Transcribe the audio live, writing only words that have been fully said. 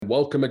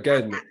welcome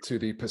again to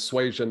the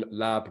Persuasion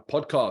Lab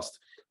podcast.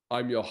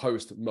 I'm your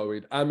host,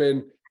 Moeed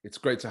Amin. It's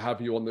great to have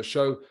you on the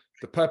show.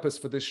 The purpose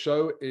for this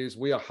show is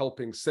we are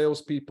helping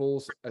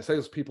salespeople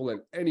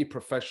and any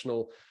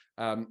professional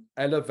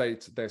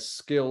elevate their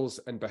skills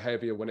and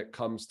behavior when it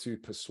comes to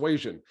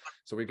persuasion.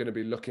 So we're going to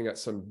be looking at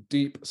some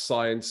deep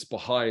science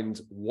behind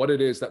what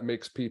it is that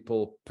makes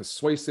people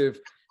persuasive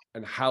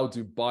and how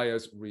do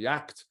buyers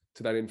react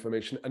to that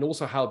information, and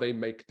also how they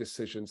make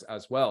decisions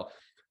as well.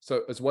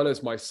 So as well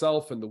as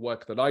myself and the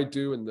work that I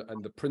do and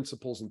the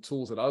principles and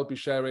tools that I'll be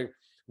sharing,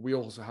 we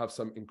also have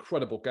some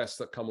incredible guests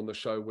that come on the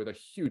show with a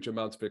huge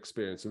amount of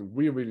experience, and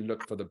we really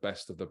look for the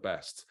best of the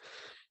best.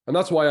 And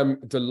that's why I'm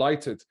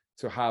delighted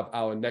to have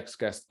our next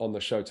guest on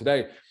the show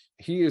today.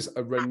 He is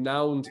a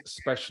renowned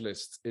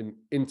specialist in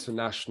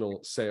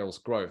international sales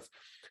growth.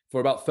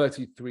 For about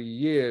 33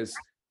 years,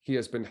 he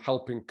has been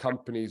helping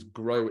companies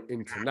grow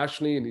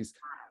internationally, and he's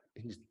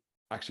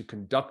actually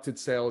conducted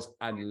sales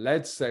and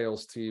led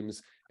sales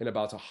teams in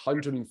about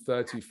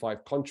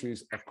 135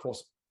 countries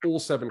across all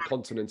 7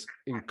 continents,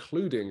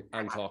 including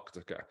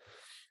Antarctica.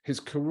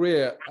 His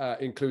career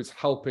includes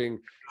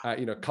helping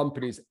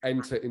companies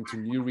enter into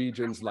new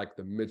regions like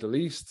the Middle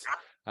East.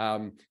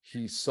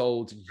 He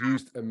sold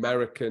used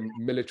American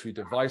military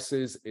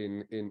devices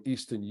in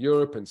Eastern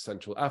Europe and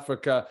Central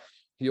Africa.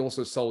 He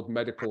also sold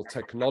medical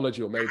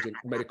technology or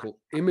medical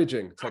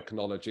imaging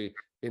technology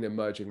in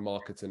emerging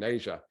markets in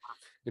Asia.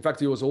 In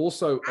fact, he was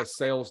also a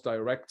sales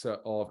director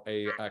of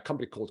a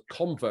company called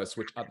Converse,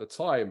 which at the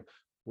time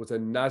was a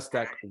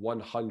NASDAQ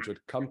 100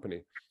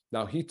 company.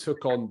 Now, he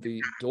took on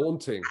the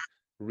daunting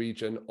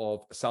region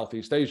of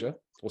Southeast Asia,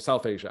 or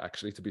South Asia,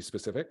 actually, to be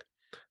specific.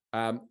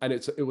 And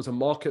it was a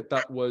market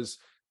that was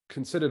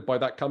considered by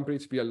that company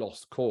to be a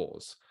lost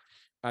cause.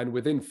 And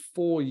within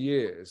 4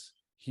 years,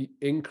 he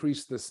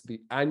increased the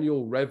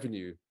annual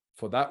revenue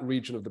for that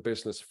region of the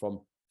business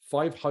from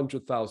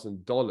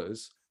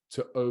 $500,000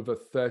 to over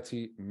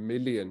 $30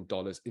 million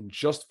in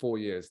just 4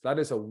 years. That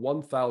is a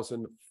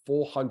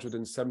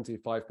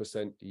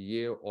 1,475%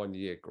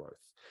 year-on-year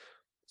growth.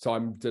 So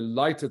I'm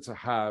delighted to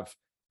have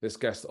this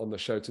guest on the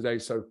show today.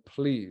 So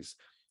please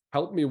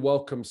help me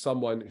welcome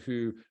someone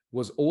who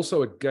was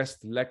also a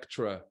guest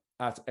lecturer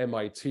at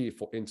MIT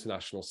for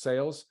international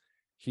sales.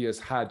 He has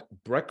had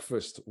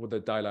breakfast with the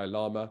Dalai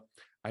Lama,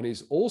 and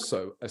he's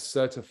also a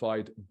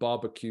certified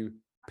barbecue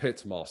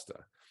pit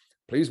master.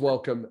 Please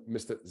welcome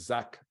Mr.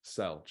 Zach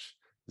Selch.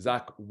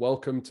 Zach,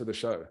 welcome to the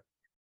show.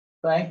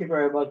 Thank you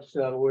very much,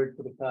 Ward,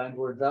 for the kind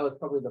words. That was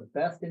probably the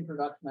best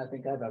introduction I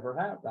think I've ever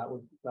had. That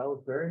was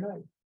very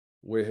nice.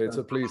 We're here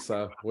to please,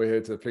 sir. We're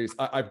here to please.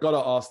 I've got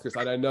to ask this,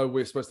 and I know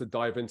we're supposed to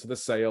dive into the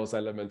sales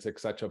element,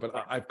 etc.,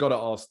 but I've got to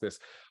ask this.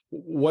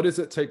 What does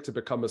it take to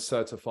become a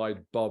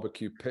certified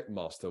barbecue pit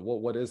master?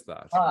 What is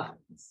that?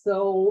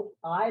 So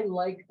I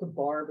like to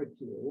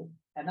barbecue,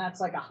 and that's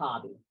like a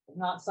hobby. It's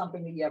not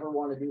something that you ever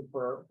want to do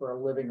for a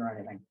living or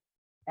anything.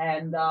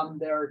 And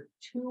there are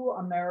 2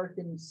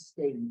 American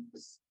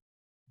states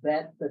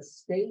that the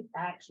state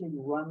actually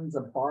runs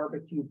a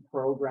barbecue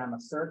program,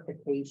 a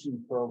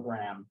certification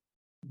program,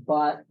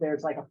 but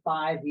there's like a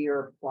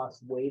 5-year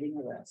plus waiting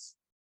list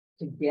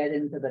to get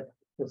into the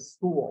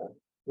school,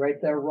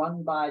 right? They're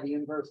run by the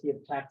University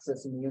of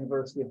Texas and the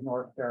University of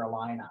North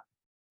Carolina.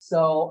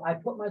 So I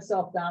put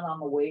myself down on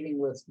the waiting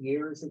list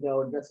years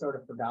ago and just sort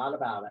of forgot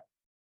about it.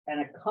 And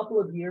a couple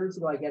of years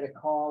ago, I get a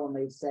call and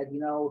they said,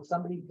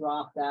 somebody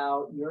dropped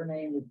out, we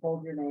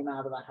pulled your name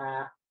out of the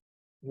hat.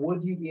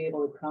 Would you be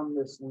able to come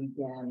this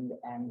weekend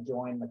and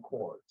join the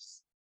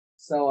course?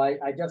 So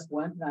I just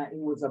went, and it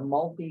was a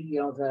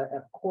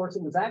course.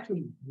 It was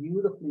actually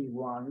beautifully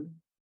run.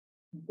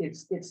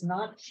 It's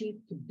not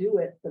cheap to do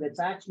it, but it's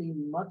actually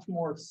much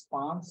more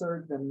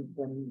sponsored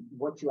than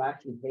what you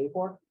actually pay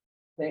for.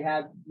 They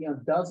had,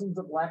 dozens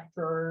of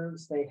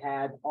lecturers. They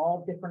had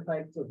all different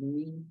types of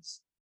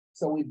meats.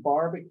 So we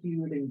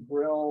barbecued and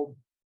grilled,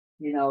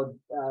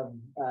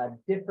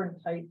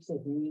 different types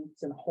of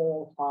meats and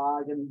whole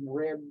hog and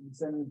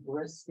ribs and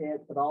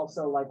brisket, but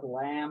also like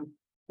lamb.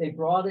 They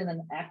brought in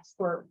an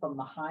expert from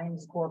the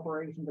Heinz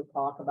Corporation to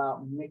talk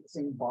about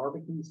mixing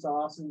barbecue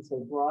sauces. They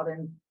brought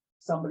in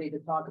somebody to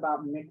talk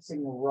about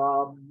mixing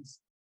rubs.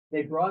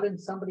 They brought in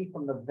somebody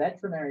from the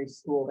veterinary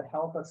school to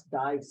help us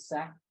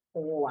dissect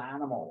whole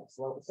animals.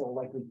 So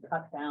like we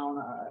cut down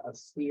a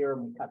steer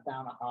and we cut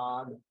down a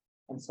hog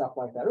and stuff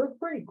like that. It was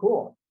pretty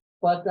cool.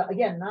 But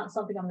again, not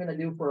something I'm going to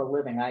do for a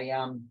living. I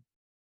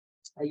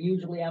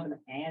usually have an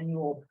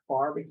annual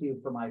barbecue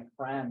for my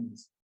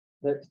friends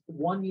that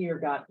one year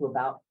got to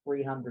about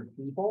 300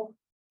 people,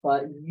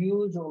 but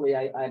usually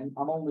I'm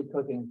only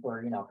cooking for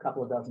a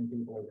couple of dozen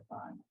people at a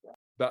time. So.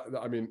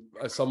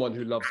 As someone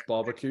who loves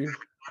barbecue,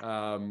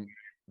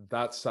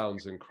 that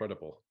sounds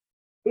incredible.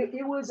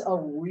 It was a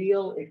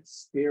real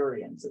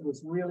experience. It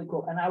was really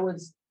cool, and it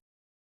was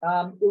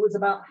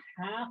about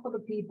half of the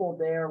people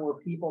there were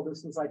people.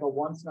 This was like a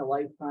once in a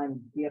lifetime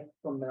gift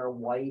from their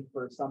wife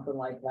or something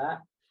like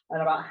that,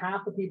 and about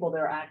half the people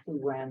there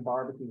actually ran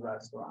barbecue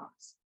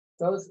restaurants.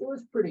 So it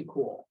was pretty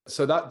cool.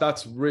 So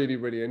that's really,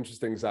 really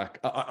interesting, Zach.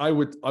 I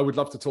would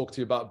love to talk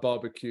to you about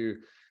barbecue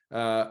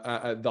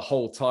the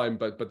whole time,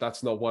 but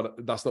that's not what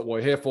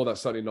we're here for.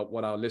 That's certainly not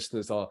what our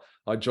listeners are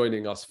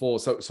joining us for.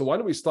 So why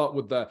don't we start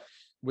with the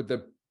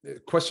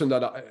question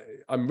that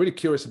I'm really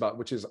curious about,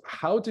 which is,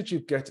 how did you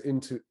get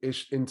into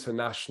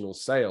international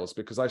sales?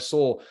 Because I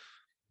saw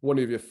one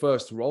of your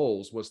first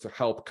roles was to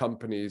help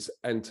companies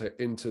enter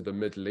into the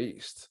Middle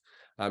East.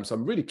 So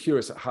I'm really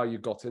curious at how you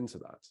got into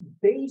that.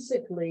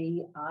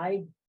 Basically,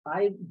 I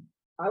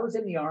was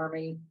in the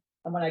Army,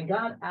 and when I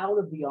got out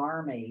of the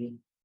Army,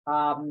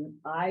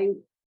 I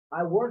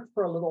worked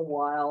for a little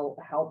while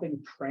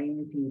helping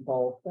train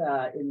people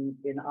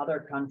in other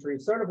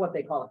countries, sort of what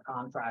they call a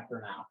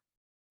contractor now.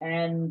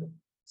 And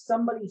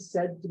somebody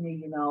said to me,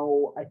 you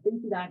know, I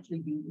think you'd actually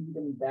be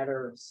even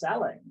better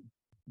selling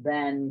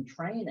than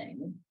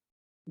training.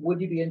 Would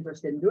you be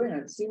interested in doing it?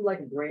 It seemed like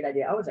a great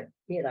idea. I was a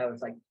kid. I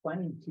was like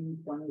 22,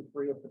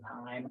 23 at the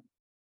time.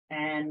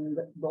 And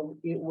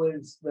it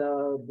was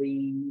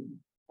the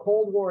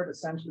Cold War had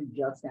essentially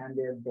just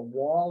ended. The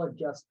wall had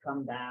just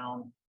come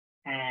down.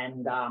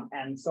 And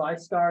so I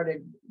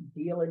started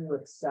dealing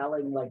with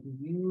selling like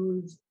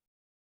used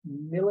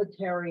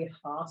military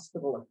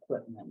hospital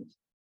equipment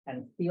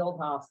and field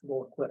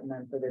hospital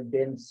equipment that had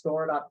been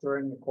stored up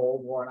during the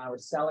Cold War. And I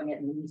was selling it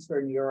in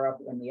Eastern Europe,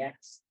 in the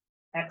ex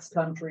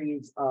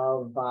countries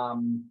of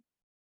the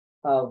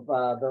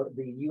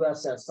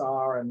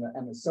USSR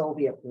and the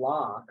Soviet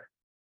bloc.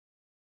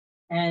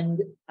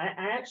 And I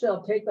actually,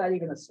 I'll take that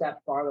even a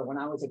step farther. When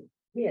I was a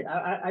kid,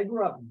 I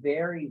grew up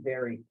very,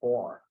 very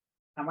poor.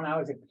 And when I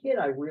was a kid,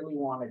 I really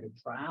wanted to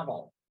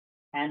travel.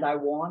 And I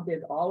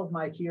wanted, all of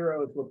my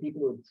heroes were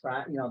people who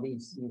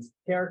these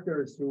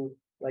characters who,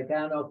 like,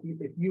 I don't know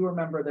if you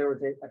remember, there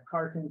was a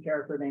cartoon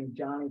character named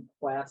Johnny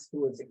Quest,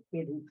 who was a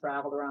kid who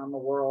traveled around the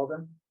world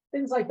and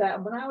things like that.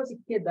 And when I was a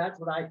kid, that's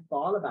what I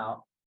thought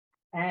about.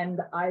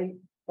 And I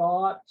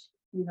thought,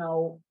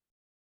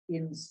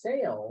 in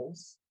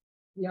sales,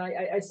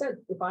 I said,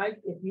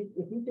 if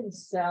you can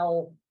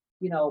sell,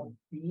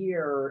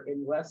 beer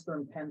in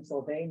Western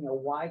Pennsylvania,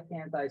 why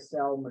can't I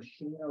sell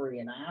machinery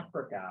in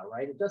Africa,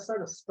 right? It just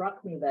sort of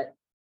struck me that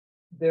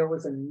there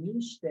was a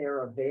niche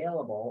there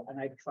available, and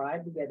I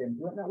tried to get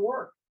into it, and it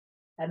worked.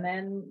 And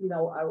then,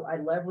 I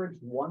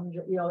leveraged one,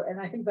 and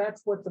I think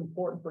that's what's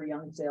important for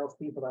young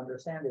salespeople to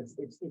understand is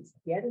it's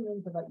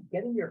getting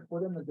your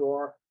foot in the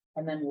door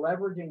and then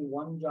leveraging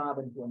one job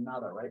into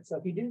another, right? So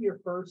if you do your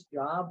first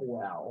job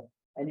well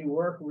and you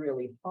work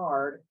really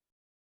hard,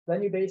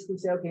 then you basically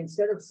say, okay,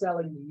 instead of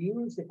selling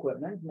used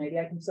equipment, maybe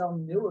I can sell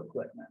new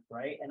equipment,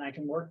 right? And I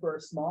can work for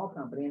a small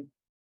company and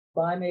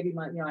buy maybe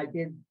I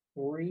did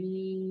four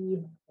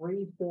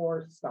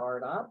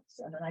startups,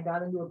 and then I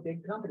got into a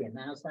big company, a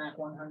NASDAQ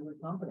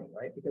 100 company,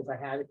 right? Because I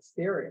had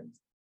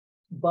experience.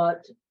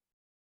 But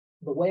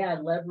the way I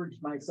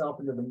leveraged myself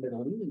into the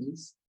Middle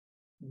East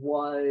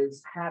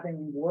was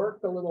having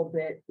worked a little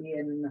bit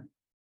in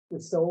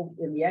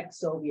the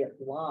ex-Soviet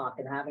bloc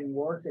and having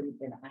worked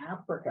in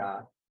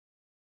Africa.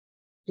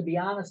 To be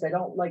honest, I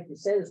don't like to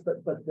say this,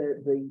 but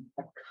the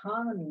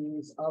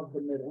economies of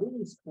the Middle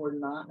East were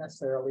not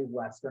necessarily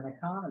Western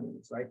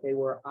economies, right? They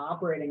were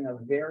operating in a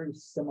very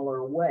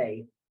similar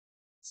way.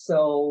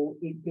 So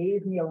it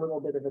gave me a little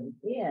bit of an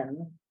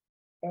in,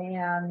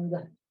 and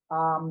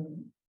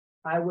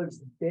I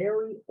was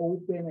very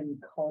open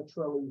and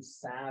culturally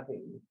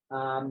savvy.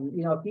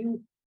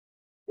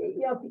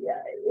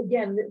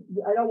 Again,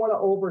 I don't want to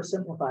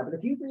oversimplify, but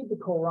if you read the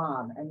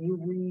Quran and you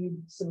read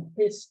some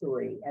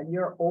history and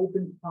you're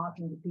open to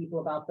talking to people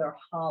about their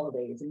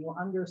holidays and you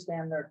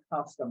understand their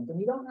customs, and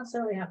you don't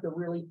necessarily have to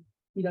really,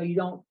 you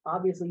don't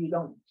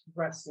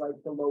dress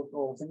like the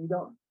locals, and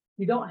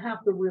you don't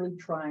have to really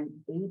try and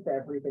ape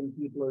everything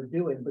people are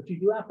doing, but you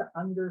do have to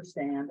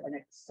understand and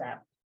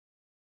accept.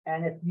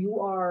 And if you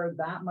are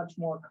that much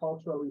more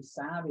culturally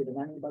savvy than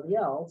anybody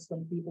else,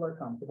 then people are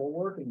comfortable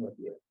working with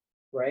you.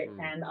 Right.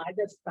 And I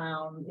just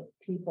found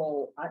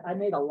people, I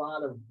made a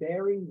lot of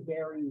very,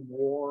 very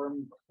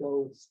warm,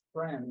 close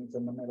friends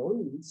in the Middle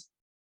East,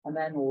 and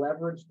then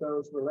leveraged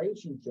those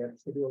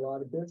relationships to do a lot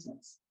of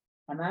business.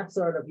 And that's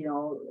sort of,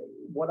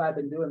 what I've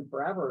been doing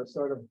forever, is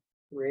sort of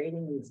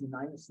creating these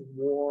nice,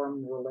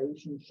 warm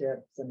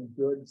relationships and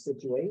good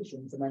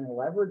situations, and then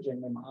leveraging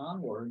them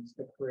onwards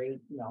to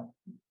create,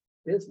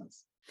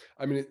 business.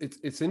 I mean,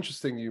 it's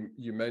interesting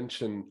you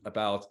mentioned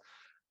about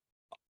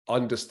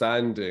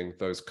understanding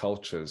those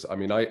cultures. I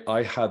mean,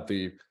 I had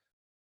the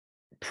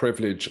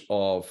privilege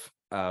of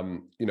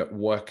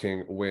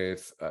working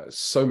with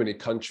so many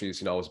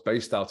countries. I was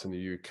based out in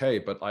the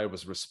UK, but I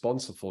was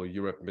responsible for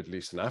Europe, Middle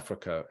East, and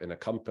Africa in a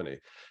company,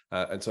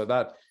 and so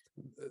that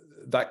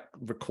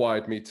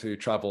required me to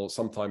travel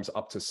sometimes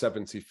up to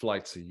 70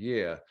 flights a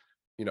year,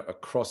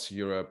 across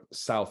Europe,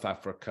 South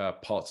Africa,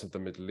 parts of the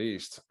Middle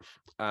East,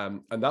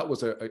 and that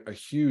was a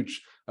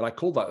huge, and I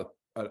call that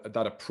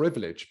a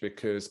privilege,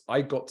 because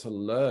I got to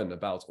learn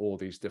about all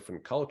these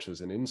different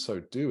cultures, and in so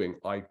doing,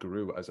 I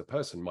grew as a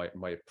person.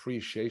 My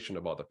appreciation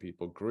of other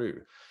people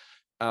grew.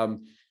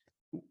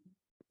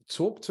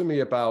 talk to me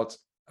about,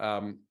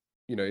 and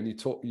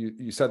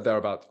you said there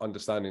about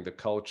understanding the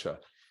culture.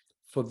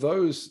 For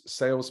those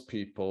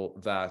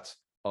salespeople that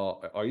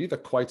are either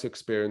quite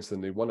experienced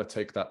and they want to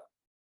take that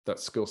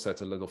skill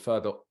set a little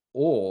further,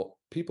 or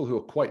people who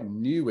are quite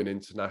new in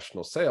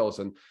international sales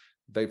and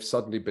they've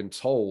suddenly been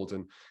told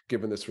and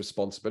given this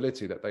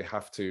responsibility that they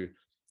have to,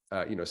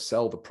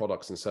 sell the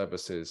products and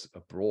services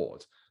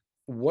abroad.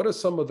 What are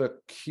some of the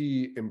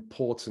key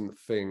important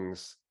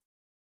things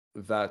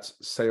that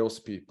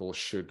salespeople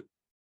should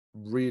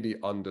really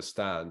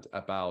understand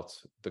about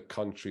the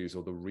countries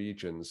or the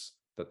regions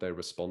that they're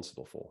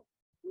responsible for?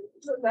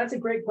 So that's a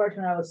great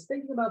question. I was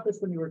thinking about this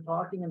when you were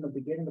talking in the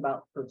beginning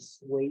about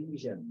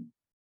persuasion.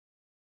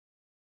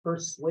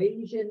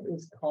 Persuasion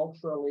is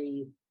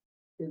culturally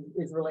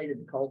is related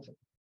to culture,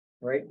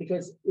 right?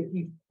 Because if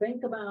you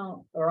think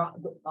about, or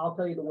I'll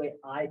tell you the way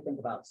I think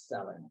about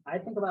selling. I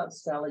think about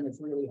selling as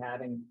really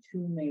having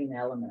two main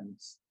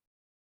elements.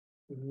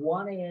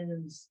 One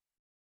is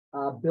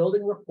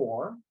building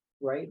rapport,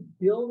 right?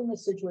 Building a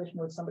situation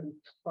where somebody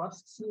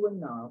trusts you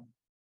enough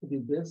to do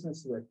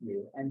business with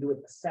you and to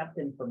accept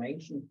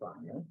information from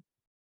you.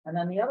 And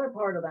then the other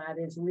part of that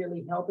is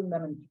really helping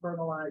them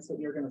internalize that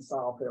you're going to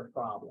solve their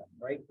problem,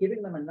 right?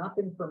 Giving them enough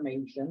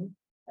information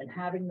and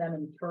having them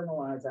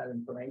internalize that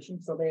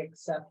information so they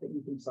accept that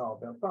you can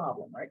solve their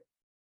problem, right?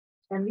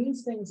 And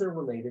these things are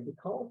related to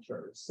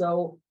culture.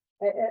 So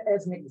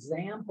as an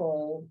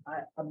example,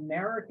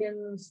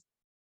 Americans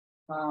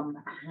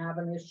have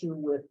an issue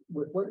with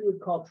what you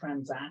would call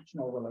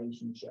transactional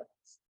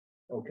relationships,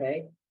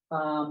 okay?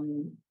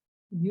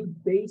 You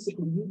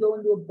go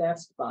into a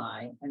Best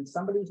Buy and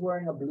somebody's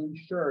wearing a blue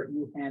shirt,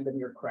 you hand them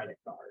your credit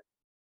card,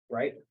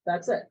 right?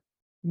 That's it.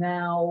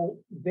 Now,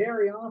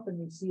 very often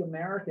you see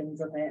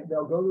Americans and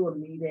they'll go to a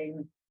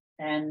meeting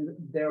and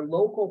their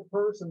local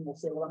person will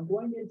say, well, I'm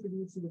going to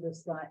introduce you to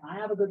this guy. I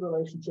have a good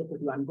relationship with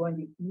you. I'm going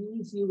to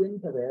ease you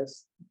into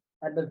this.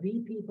 And the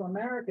VP from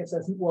America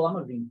says, well, I'm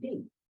a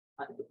VP.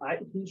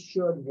 He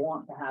should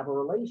want to have a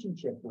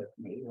relationship with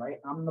me, right?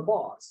 I'm the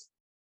boss.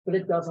 But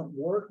it doesn't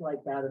work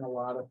like that in a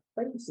lot of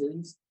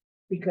places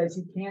because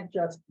you can't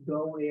just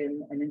go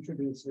in and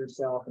introduce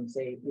yourself and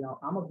say,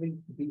 I'm a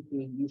VP,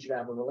 you should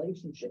have a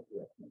relationship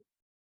with me.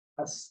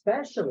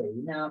 Especially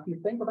now, if you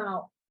think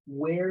about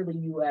where the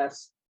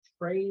US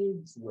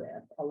trades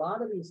with, a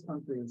lot of these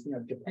countries,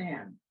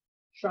 Japan,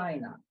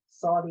 China,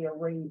 Saudi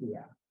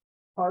Arabia,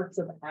 parts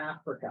of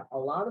Africa, a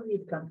lot of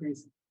these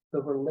countries,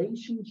 the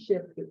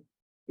relationship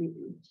it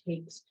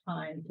takes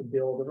time to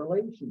build a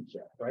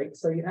relationship, right?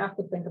 So you have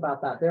to think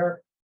about that. There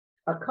are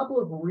a couple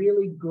of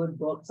really good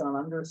books on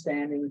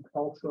understanding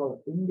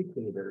cultural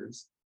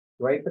indicators,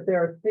 right? But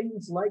there are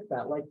things like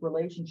that, like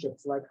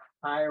relationships, like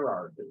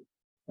hierarchy,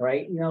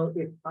 right?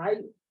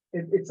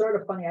 It's sort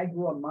of funny.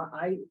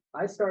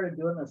 I started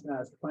doing this when I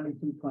was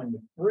 22,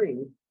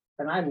 23,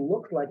 and I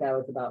looked like I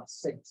was about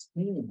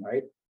 16,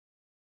 right?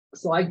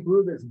 So I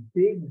grew this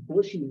big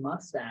bushy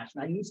mustache,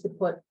 and I used to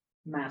put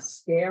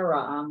mascara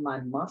on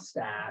my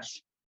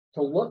mustache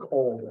to look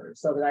older,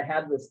 so that I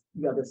had this,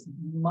 this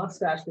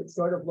mustache that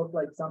sort of looked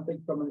like something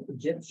from an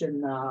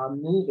Egyptian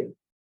movie,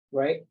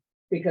 right?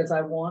 Because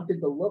I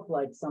wanted to look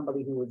like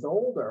somebody who was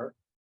older.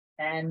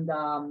 And,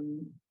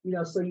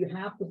 so you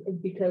have to,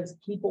 because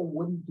people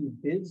wouldn't do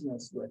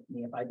business with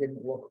me if I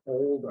didn't look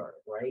older,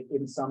 right?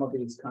 In some of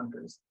these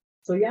countries.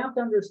 So you have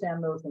to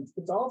understand those things.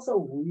 It's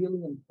also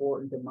really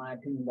important, in my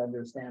opinion, to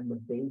understand the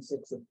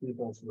basics of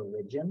people's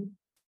religion.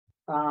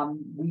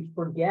 We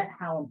forget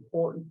how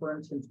important, for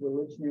instance,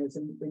 religion is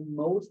in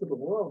most of the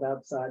world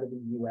outside of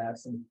the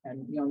US. And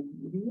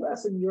the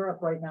US and Europe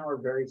right now are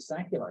very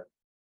secular.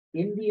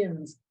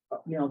 Indians,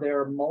 there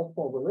are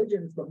multiple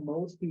religions, but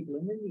most people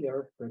in India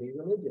are pretty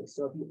religious.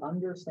 So if you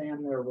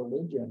understand their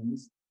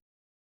religions,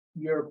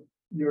 you're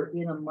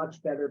in a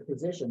much better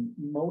position.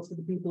 Most of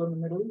the people in the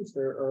Middle East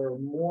are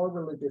more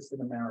religious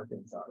than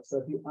Americans are. So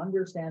if you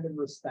understand and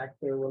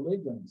respect their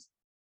religions,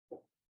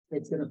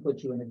 it's going to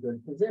put you in a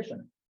good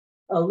position.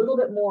 A little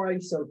bit more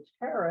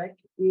esoteric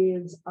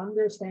is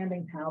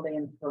understanding how they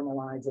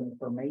internalize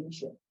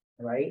information,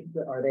 right?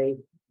 Are they,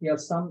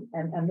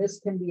 and this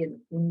can be an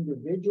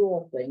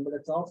individual thing, but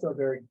it's also a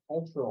very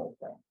cultural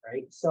thing,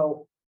 right?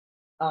 So,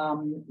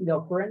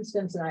 for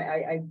instance, and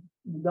I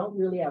don't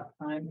really have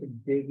time to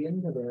dig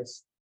into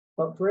this,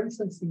 but for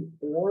instance, the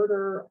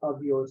order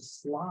of your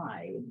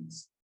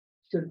slides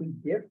should be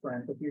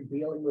different if you're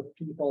dealing with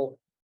people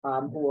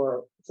who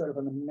are sort of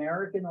an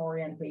American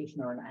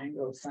orientation or an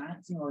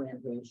Anglo-Saxon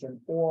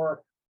orientation,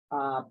 or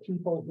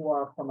people who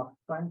are from a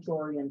French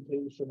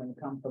orientation and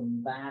come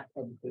from that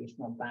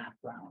educational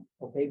background,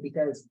 okay?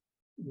 Because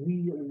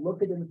we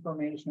look at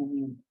information and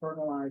we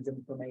internalize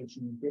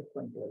information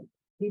differently.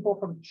 People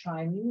from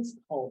Chinese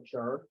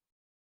culture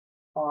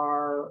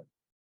are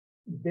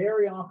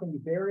very often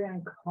very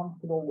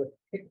uncomfortable with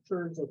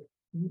pictures of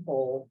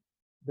people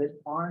that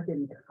aren't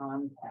in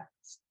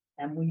context.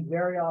 And we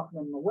very often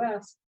in the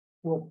West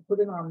will put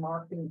in our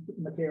marketing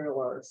material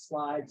or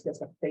slides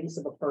just a face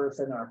of a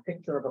person or a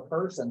picture of a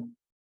person.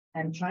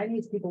 And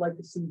Chinese people like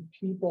to see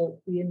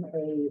people in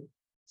a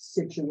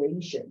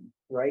situation,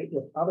 right,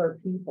 with other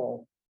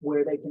people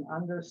where they can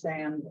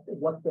understand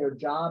what their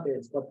job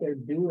is, what they're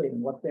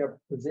doing, what their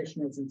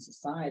position is in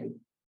society.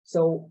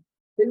 So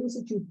things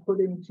that you put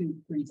into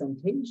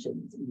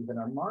presentations, even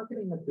or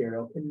marketing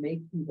material, can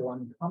make people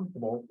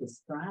uncomfortable,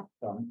 distract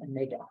them, and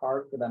make it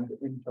hard for them to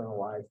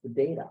internalize the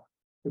data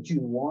that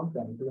you want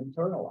them to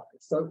internalize.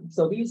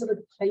 So these are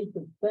the type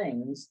of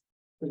things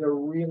that are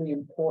really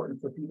important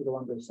for people to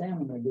understand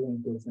when they're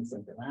doing business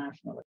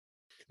internationally.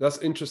 That's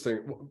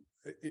interesting.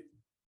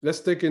 Let's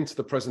dig into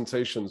the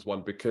presentations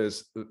one,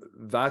 because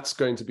that's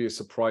going to be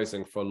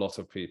surprising for a lot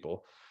of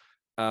people.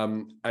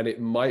 And it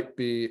might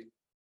be,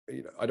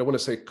 I don't want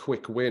to say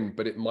quick win,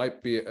 but it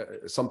might be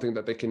something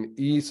that they can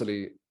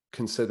easily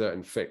consider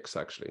and fix,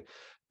 actually.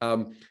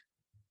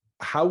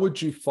 How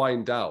would you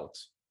find out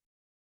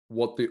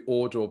what the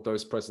order of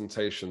those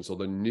presentations or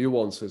the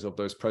nuances of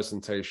those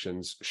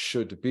presentations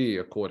should be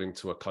according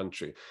to a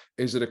country?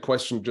 Is it a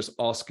question of just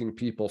asking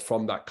people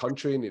from that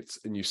country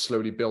and you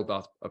slowly build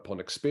that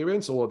upon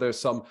experience, or are there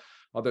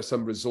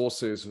some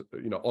resources,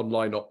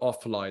 online or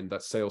offline,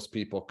 that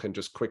salespeople can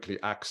just quickly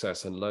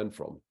access and learn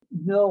from?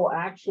 No,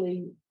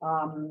 actually,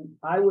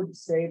 I would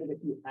say that if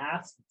you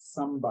ask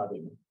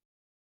somebody,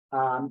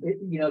 if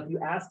you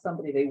ask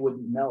somebody, they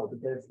wouldn't know,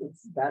 because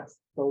that's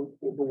the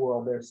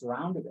world they're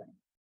surrounded in.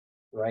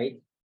 Right.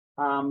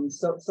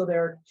 So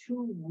there are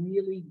two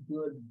really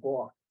good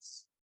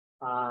books,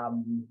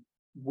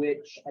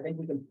 which I think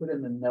we can put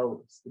in the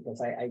notes,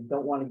 because I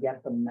don't want to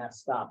get them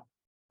messed up.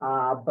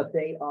 But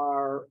they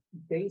are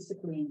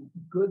basically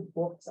good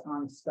books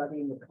on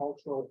studying the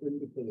cultural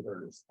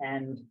indicators,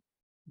 and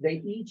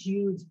they each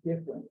use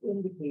different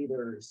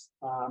indicators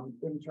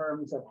in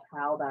terms of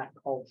how that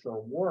culture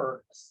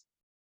works.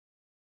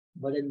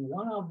 But in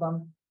one of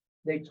them,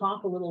 they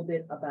talk a little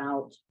bit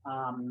about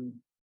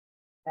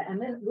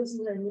and then this is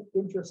an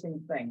interesting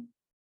thing.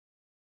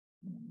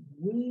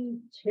 We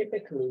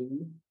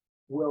typically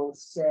will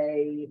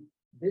say,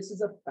 this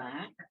is a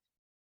fact,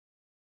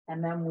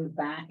 and then we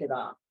back it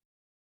up.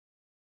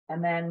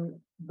 And then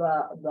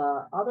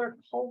the other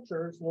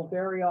cultures will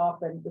very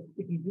often,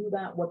 if you do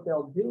that, what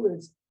they'll do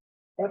is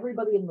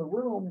everybody in the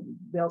room,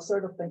 they'll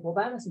sort of think, well,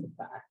 that isn't a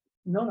fact.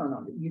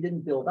 No, you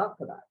didn't build up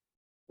to that,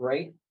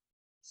 right?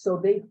 So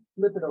they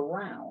flip it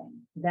around.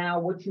 Now,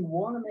 what you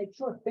want to make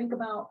sure, think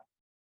about,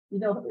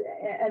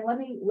 and let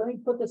me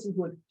put this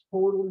into a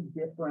totally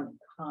different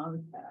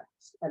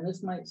context. And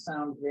this might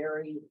sound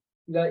very,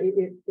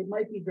 it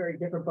might be very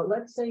different, but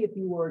let's say if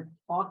you were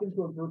talking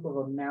to a group of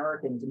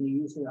Americans and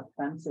you used an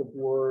offensive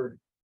word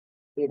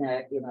in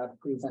a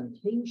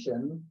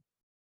presentation,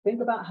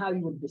 think about how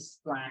you would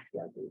distract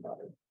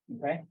everybody.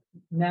 Okay.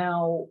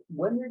 Now,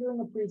 when you're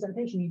doing a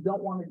presentation, you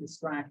don't want to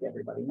distract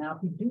everybody. Now,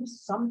 if you do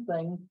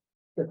something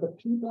that the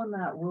people in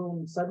that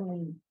room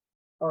suddenly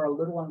are a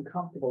little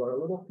uncomfortable or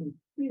a little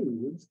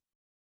confused,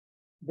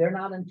 they're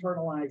not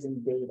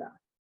internalizing data.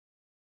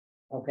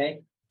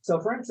 Okay. So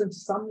for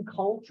instance, some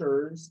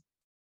cultures,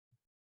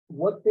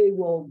 what they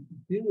will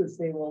do is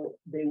they will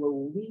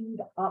lead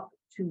up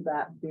to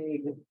that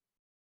big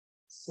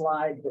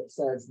slide that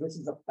says this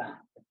is a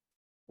fact,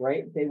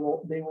 right? They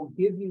will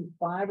give you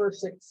 5 or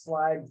 6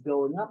 slides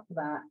going up to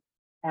that.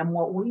 And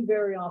what we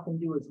very often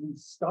do is we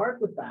start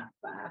with that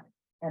fact,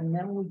 and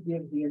then we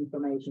give the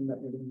information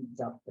that leads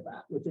up to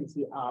that, which is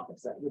the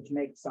opposite, which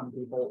makes some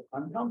people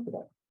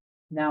uncomfortable.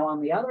 Now,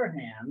 on the other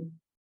hand,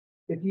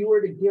 if you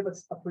were to give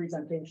us a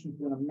presentation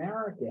to an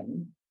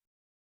American,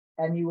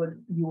 and you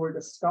were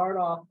to start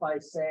off by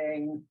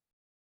saying,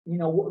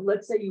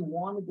 let's say you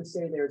wanted to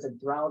say there's a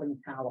drought in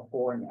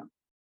California,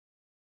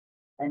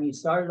 and you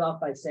started off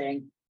by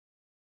saying,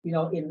 in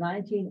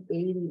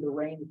 1980, the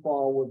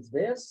rainfall was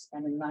this,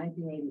 and in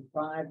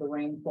 1985, the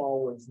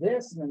rainfall was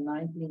this, and in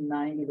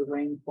 1990, the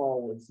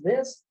rainfall was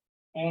this,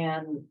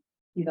 and,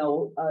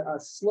 a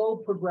slow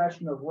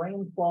progression of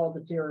rainfall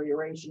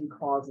deterioration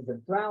causes a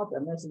drought,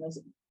 and this and this.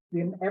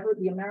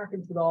 The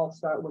Americans would all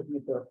start looking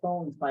at their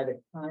phones by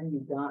the time you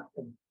got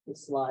to the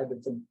slide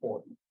that's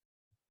important.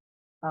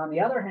 On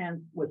the other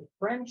hand, with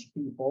French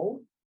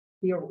people,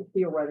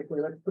 theoretically,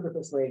 let's put it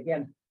this way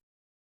again,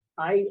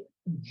 I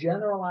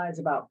generalize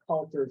about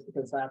cultures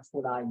because that's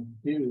what I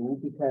do,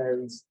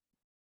 because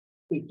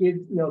it gives,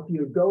 if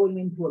you're going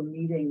into a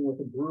meeting with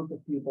a group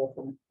of people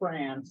from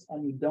France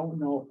and you don't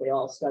know if they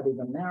all studied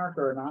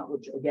America or not,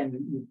 which again,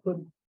 you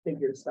could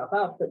figure stuff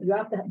out, but you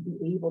have to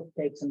be able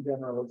to take some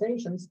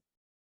generalizations.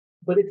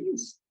 But if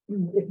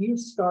you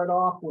start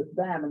off with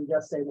them and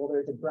just say, well,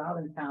 there's a drought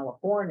in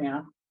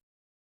California,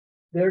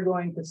 they're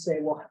going to say,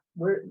 well,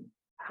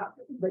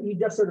 but you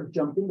just sort of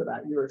jump into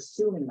that. You're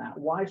assuming that.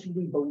 Why should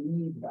we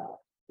believe that,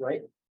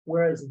 right?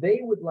 Whereas they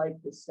would like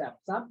the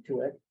steps up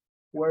to it,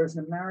 whereas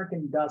an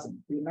American doesn't.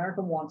 The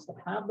American wants to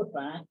have the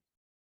fact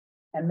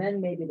and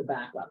then maybe the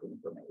backup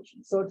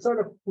information. So it sort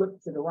of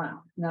flips it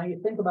around. Now you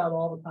think about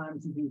all the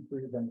times you do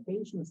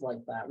presentations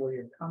like that, where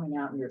you're coming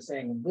out and you're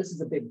saying, this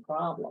is a big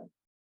problem.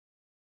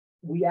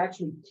 We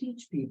actually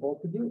teach people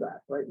to do that,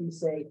 right? We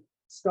say,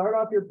 start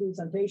off your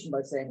presentation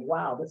by saying,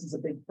 wow, this is a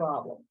big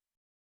problem.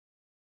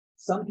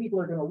 Some people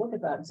are going to look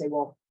at that and say,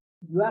 well,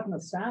 you haven't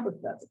established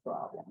that's a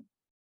problem,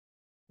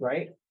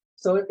 right?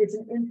 So it's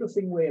an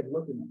interesting way of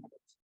looking at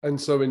it.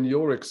 And so in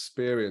your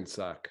experience,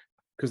 Zach,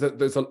 because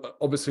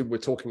obviously we're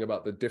talking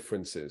about the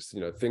differences,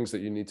 things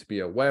that you need to be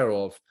aware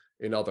of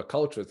in other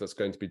cultures that's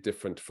going to be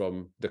different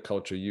from the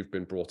culture you've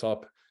been brought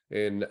up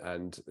in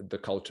and the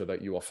culture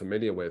that you are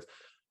familiar with.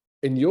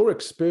 In your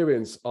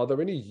experience, are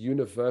there any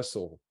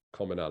universal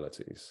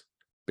commonalities?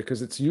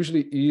 Because it's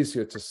usually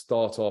easier to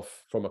start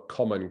off from a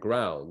common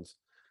ground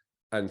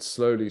and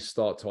slowly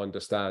start to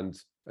understand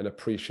and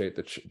appreciate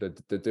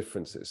the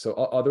differences. So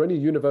are there any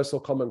universal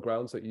common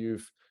grounds that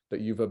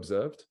you've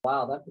observed?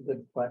 Wow, that's a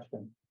good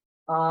question.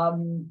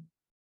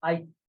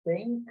 I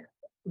think,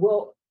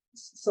 well,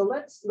 so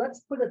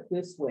let's put it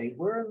this way.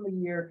 We're in the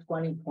year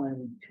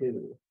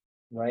 2022,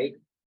 right?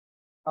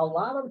 A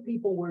lot of the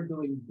people we're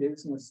doing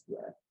business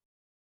with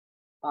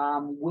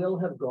will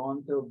have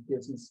gone to a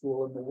business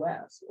school in the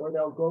West, or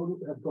they'll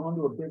have gone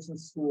to a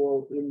business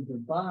school in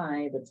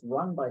Dubai that's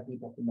run by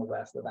people from the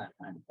West, or that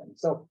kind of thing.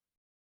 So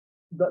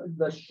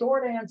the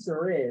short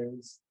answer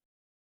is,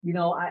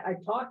 I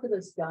talked to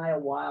this guy a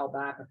while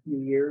back, a few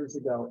years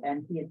ago,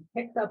 and he had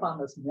picked up on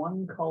this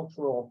one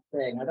cultural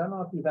thing. I don't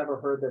know if you've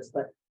ever heard this,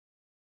 but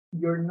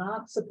you're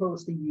not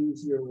supposed to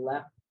use your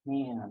left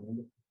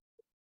hand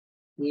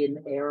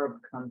in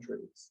Arab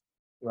countries,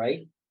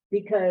 right?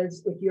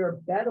 Because if you're a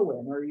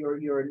Bedouin or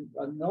you're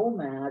a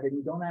nomad and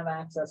you don't have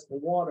access to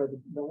water,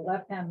 the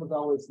left hand was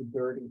always the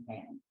dirty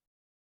hand.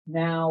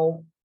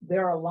 Now,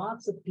 there are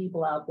lots of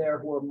people out there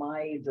who are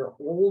my age or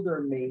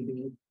older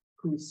maybe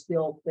who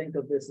still think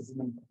of this as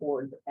an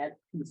important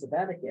piece of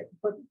etiquette.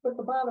 But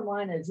the bottom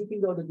line is you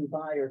can go to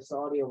Dubai or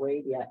Saudi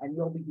Arabia and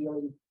you'll be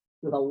dealing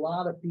with a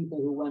lot of people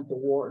who went to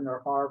Wharton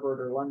or Harvard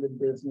or London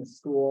Business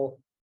School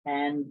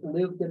and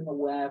lived in the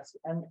West,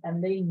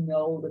 and they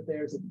know that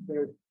there's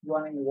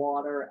running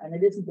water and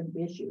it isn't an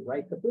issue,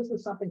 right? But this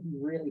is something he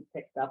really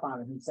picked up on,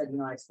 and he said,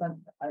 I spent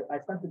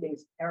the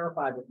days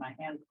terrified with my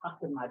hand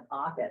tucked in my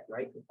pocket,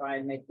 right, to try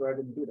and make sure I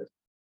didn't do this.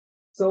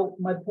 So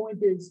my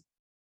point is,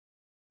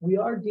 we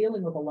are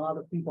dealing with a lot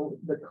of people.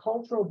 The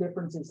cultural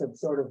differences have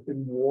sort of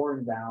been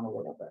worn down a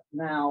little bit.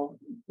 Now,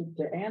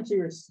 to answer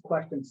your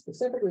question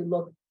specifically,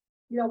 look,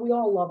 we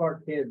all love our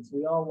kids.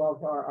 We all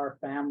love our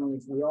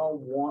families. We all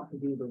want to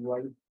do the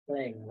right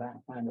thing, that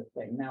kind of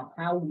thing. Now,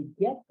 how we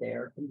get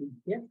there can be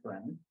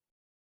different.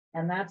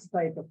 And that's the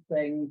type of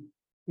thing,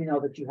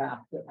 that you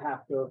have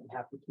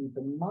to keep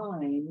in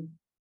mind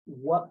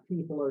what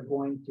people are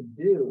going to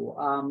do.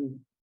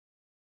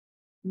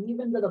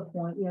 Even to the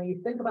point,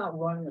 you think about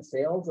running a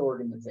sales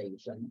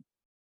organization.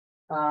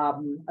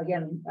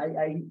 Again,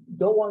 I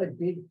don't want to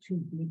dig too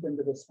deep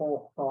into this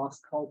whole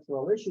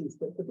cross-cultural issues,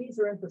 but these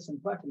are interesting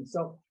questions.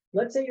 So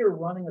let's say you're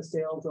running a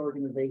sales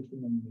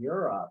organization in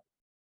Europe,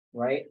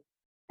 right?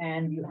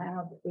 And you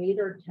have 8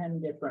 or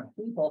 10 different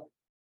people.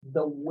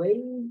 The way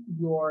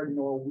your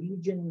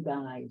Norwegian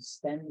guy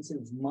spends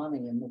his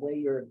money and the way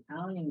your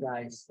Italian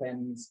guy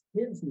spends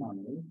his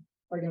money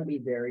are going to be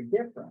very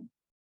different.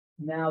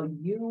 Now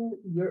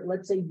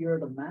let's say you're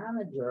the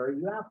manager,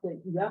 you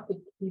have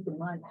to keep in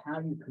mind how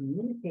you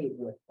communicate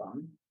with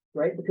them,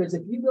 right? Because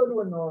if you go to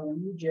a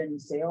Norwegian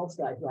sales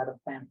guy who had a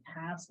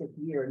fantastic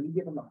year and you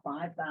give him a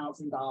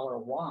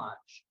 $5,000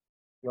 watch,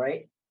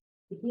 right?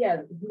 He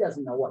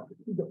doesn't know what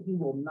he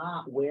will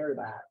not wear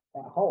that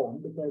at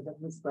home because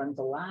his friends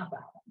will laugh at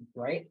him,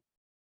 right?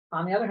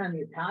 On the other hand,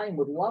 the Italian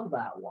would love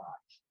that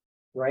watch,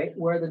 right?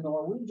 Where the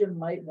Norwegian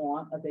might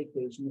want a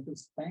vacation with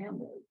his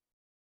family.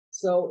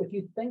 So if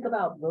you think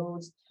about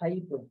those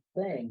type of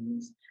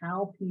things,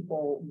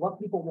 what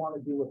people want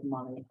to do with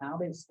money, how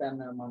they spend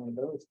their money,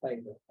 those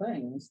type of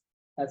things,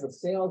 as a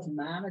sales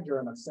manager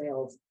and a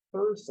sales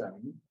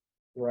person,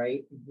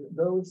 right?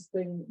 Those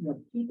things,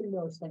 keeping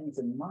those things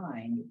in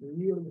mind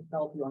really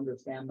help you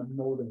understand the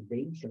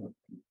motivation of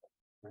people.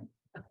 Right?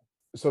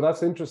 So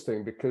that's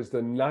interesting, because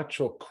the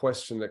natural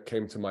question that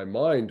came to my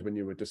mind when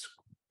you were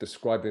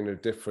describing the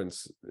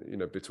difference,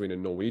 between a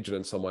Norwegian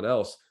and someone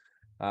else,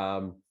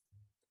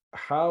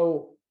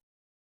 how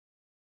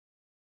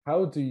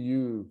do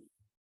you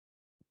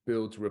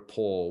build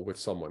rapport with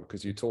someone?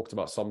 Because you talked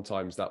about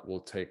sometimes that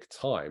will take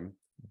time,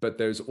 but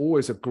there's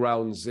always a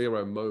ground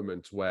zero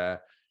moment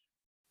where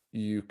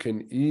you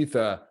can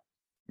either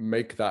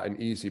make that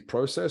an easy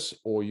process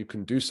or you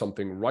can do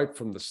something right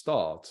from the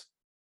start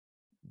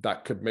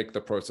that could make the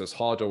process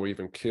harder or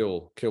even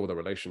kill the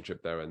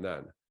relationship there and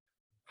then.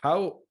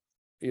 How,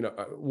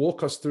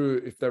 walk us through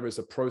if there is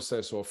a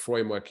process or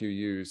framework you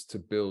use to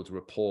build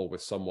rapport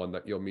with someone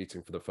that you're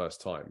meeting for the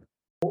first time.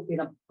 In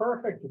a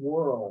perfect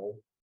world,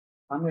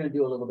 I'm going to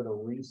do a little bit of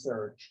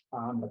research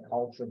on the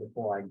culture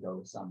before I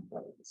go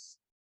someplace,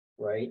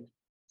 right?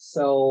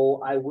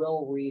 So I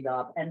will read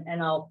up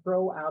and I'll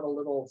throw out a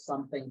little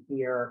something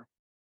here.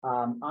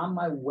 On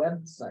my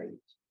website,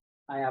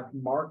 I have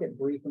market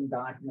briefing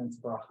documents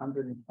for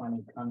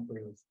 120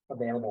 countries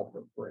available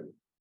for free.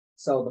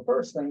 So the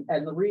first thing,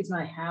 and the reason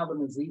I have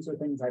them is these are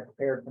things I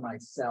prepared for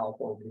myself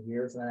over the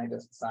years, and then I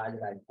just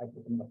decided I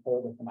put them in a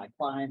folder for my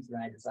clients, and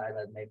then I decided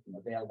I'd make them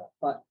available.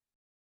 But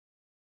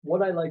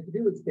what I like to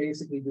do is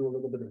basically do a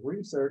little bit of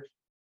research.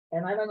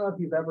 And I don't know if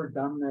you've ever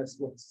done this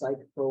with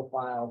psych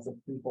profiles of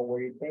people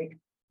where you take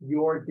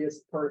your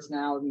disc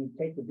personality, you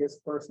take the disc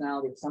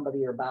personality of somebody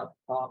you're about to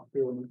talk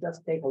to, and you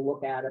just take a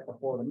look at it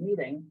before the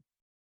meeting.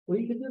 Well,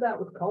 you can do that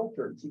with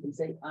cultures. You can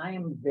say, I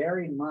am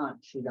very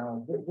much,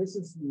 this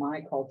is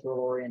my cultural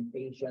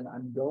orientation.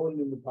 I'm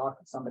going in to talk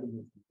to somebody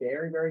who's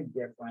very, very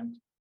different.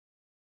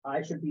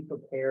 I should be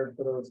prepared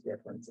for those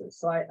differences.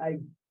 So I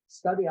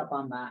study up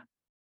on that.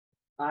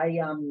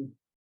 I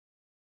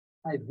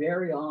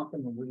very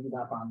often read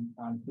up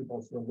on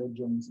people's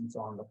religions and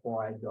so on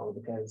before I go,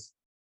 because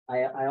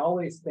I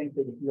always think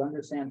that if you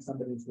understand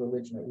somebody's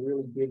religion, it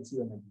really gives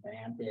you an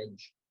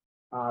advantage.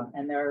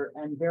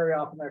 And very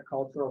often their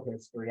cultural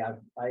history.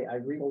 I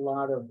read a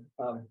lot of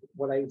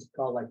what I used to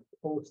call like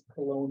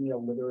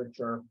post-colonial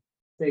literature.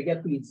 So you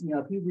get these,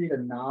 if you read a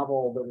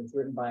novel that was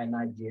written by a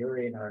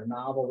Nigerian or a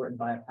novel written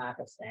by a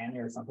Pakistani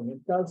or something,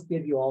 it does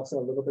give you also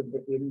a little bit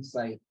of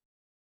insight.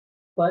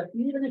 But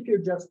even if you're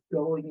just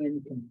going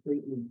in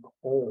completely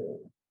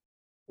cold,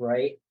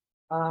 right?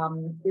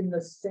 In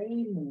the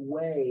same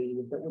way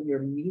that when you're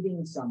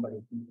meeting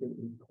somebody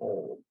completely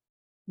cold,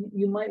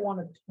 you might want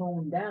to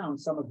tone down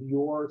some of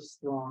your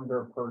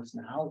stronger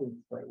personality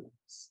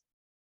traits,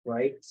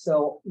 right?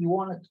 So you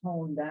want to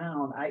tone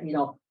down.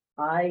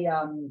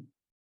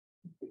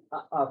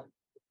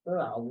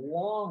 A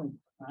long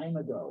time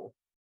ago,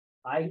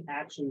 I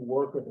actually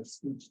worked with a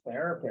speech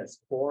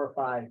therapist 4 or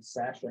 5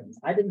 sessions.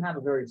 I didn't have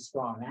a very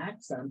strong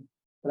accent,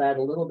 but I had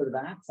a little bit of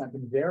accent.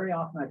 And very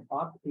often I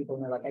talk to people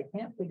and they're like, I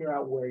can't figure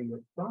out where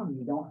you're from.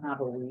 You don't have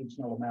a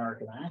regional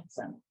American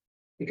accent.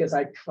 Because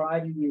I try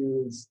to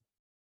use,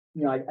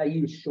 I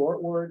use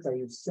short words, I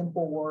use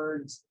simple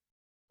words.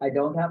 I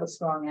don't have a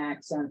strong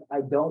accent.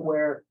 I don't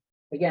want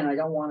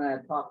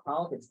to talk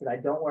politics, but I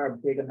don't wear a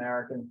big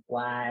American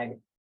flag.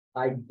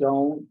 I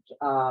don't,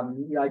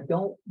 I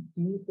don't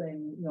do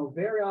things,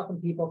 very often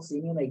people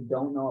see me and they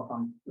don't know if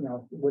I'm,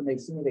 when they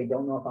see me, they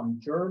don't know if I'm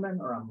German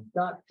or I'm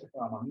Dutch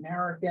or I'm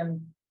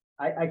American.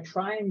 I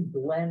try and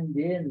blend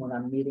in when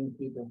I'm meeting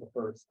people the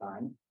first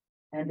time.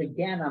 And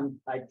again,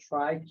 I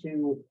try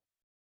to,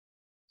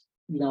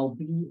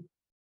 be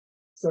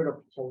sort of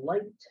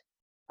polite,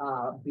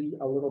 be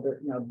a little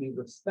bit, be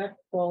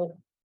respectful,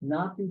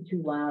 not be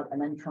too loud,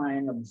 and then try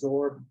and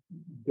absorb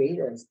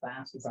data as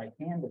fast as I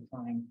can to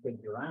try and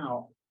figure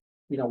out,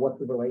 what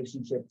the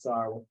relationships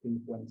are with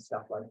people and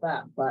stuff like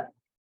that. But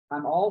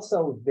I'm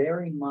also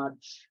very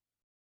much,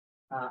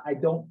 I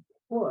don't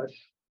push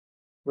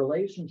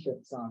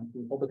relationships on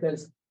people,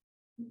 because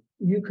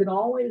you can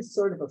always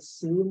sort of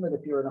assume that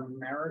if you're an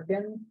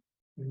American,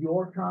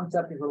 your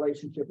concept of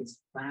relationship is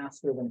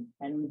faster than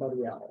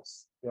anybody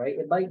else, right?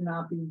 It might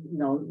not be,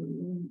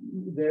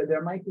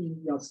 there might be,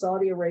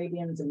 Saudi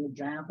Arabians and the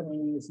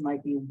Japanese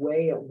might be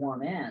way at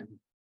one end,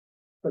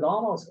 but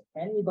almost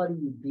anybody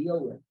you deal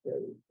with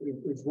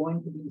is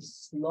going to be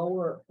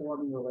slower at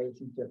forming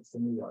relationships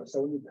than you are.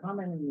 So when you come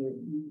in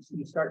and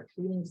you start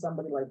treating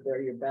somebody like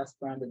they're your best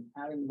friend and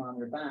patting them on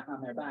their back,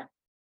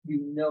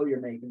 you're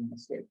making a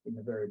mistake in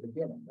the very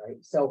beginning, right?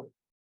 So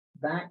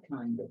that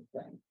kind of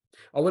thing.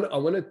 I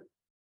want to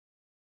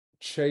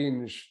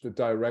change the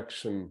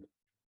direction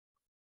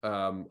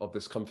of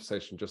this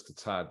conversation just a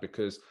tad,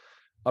 because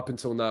up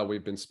until now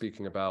we've been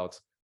speaking about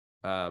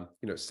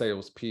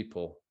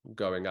salespeople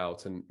going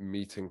out and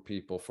meeting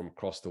people from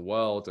across the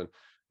world and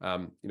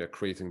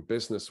creating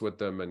business with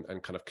them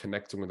and kind of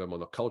connecting with them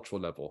on a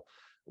cultural level.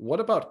 What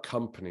about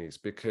companies?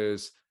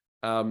 Because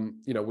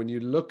when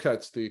you look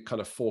at the kind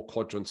of 4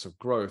 quadrants of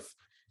growth,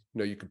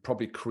 you could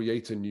probably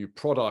create a new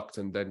product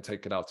and then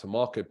take it out to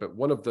market. But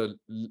one of the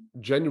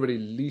generally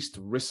least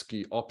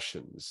risky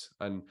options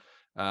and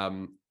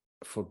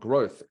for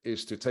growth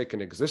is to take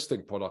an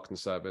existing product and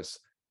service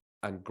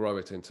and grow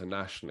it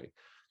internationally.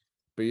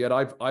 But yet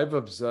I've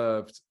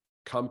observed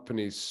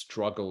companies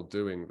struggle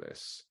doing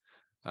this.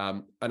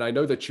 And I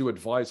know that you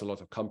advise a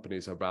lot of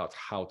companies about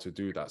how to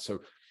do that.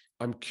 So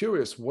I'm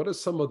curious, what are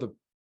some of the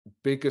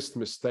biggest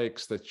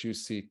mistakes that you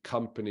see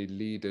company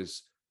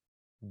leaders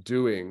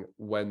doing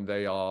when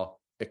they are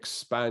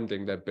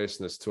expanding their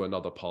business to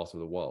another part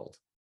of the world?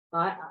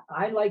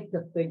 I like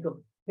to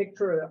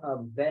picture a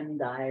Venn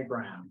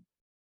diagram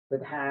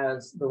that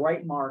has the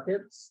right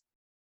markets,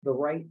 the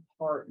right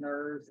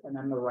partners, and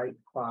then the right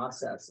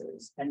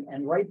processes.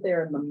 And right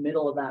there in the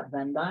middle of that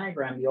Venn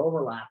diagram, the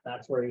overlap,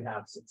 that's where you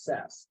have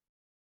success.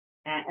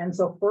 And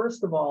so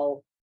first of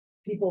all,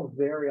 people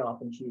very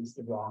often choose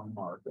the wrong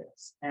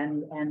markets.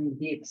 And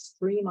the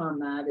extreme on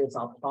that is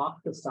I'll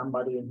talk to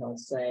somebody and he'll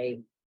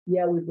say,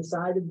 yeah, we've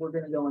decided we're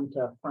going to go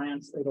into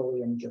France,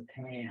 Italy, and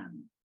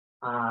Japan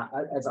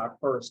as our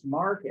first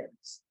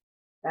markets.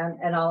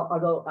 And I'll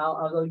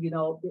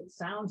go, it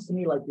sounds to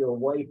me like your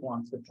wife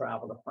wants to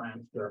travel to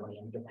France, Germany,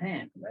 and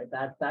Japan, right?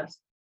 That's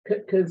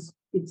because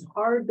it's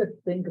hard to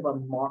think of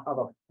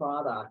a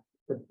product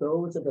but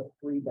those are the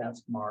three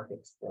best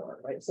markets for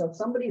it, right? So if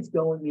somebody's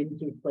going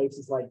into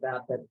places like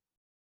that that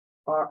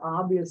are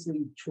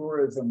obviously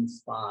tourism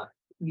spots,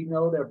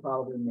 they're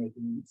probably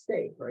making a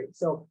mistake, right?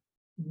 So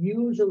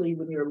usually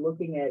when you're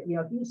looking at,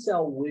 if you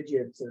sell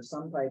widgets or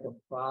some type of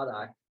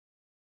product,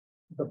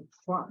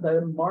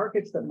 the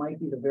markets that might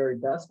be the very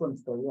best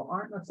ones for you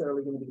aren't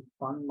necessarily going to be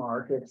fun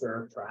markets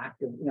or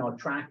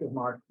attractive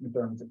markets in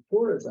terms of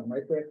tourism,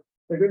 right?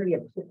 They're going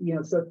to be,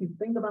 so if you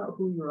think about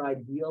who your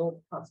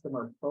ideal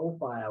customer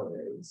profile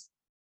is,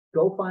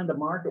 go find a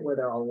market where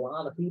there are a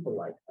lot of people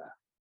like that,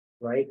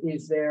 right?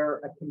 Is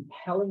there a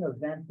compelling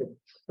event that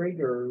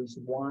triggers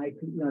why,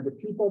 do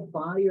people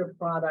buy your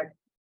product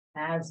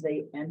as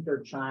they enter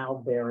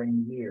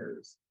childbearing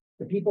years?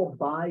 Do people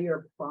buy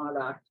your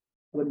product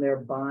when they're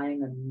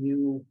buying a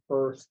new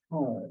first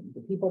home? Do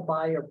people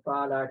buy your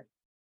product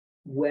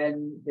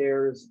when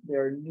there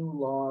are new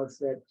laws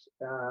that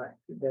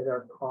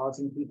are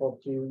causing people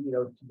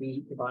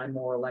to buy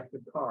more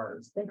electric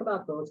cars? Think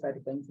about those type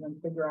of things and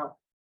then figure out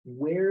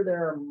where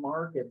there are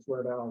markets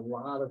where there are a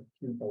lot of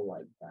people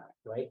like that,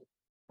 right?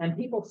 And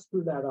people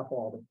screw that up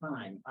all the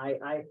time.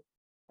 I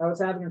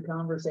was having a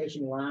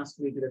conversation last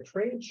week at a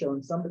trade show,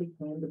 and somebody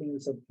came to me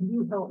and said, "Can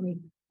you help me?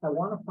 I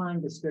want to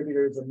find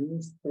distributors in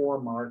these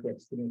 4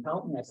 markets. Can you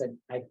help me?" I said,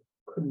 "I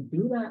couldn't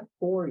do that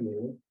for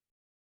you,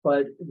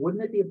 but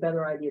wouldn't it be a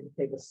better idea to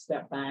take a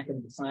step back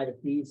and decide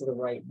if these are the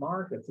right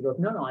markets?" He goes,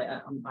 "No,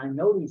 I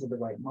know these are the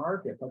right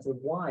markets." I said,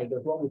 "Why?" He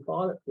goes, "Well, we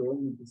thought it through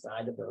and we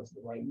decided those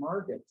are the right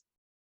markets."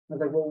 I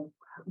was like, "Well,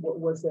 what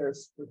was there a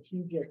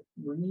strategic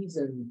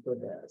reason for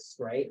this,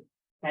 right?"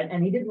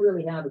 And he didn't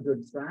really have a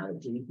good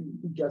strategy.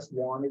 He just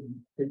wanted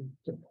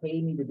to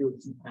pay me to do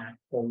some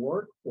tactical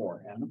work for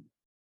him.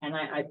 And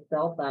I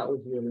felt that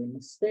was really a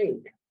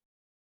mistake.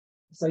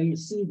 So you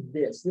see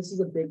this is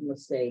a big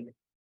mistake.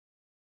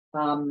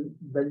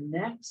 The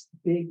next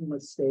big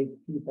mistake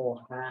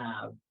people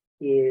have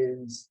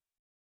is,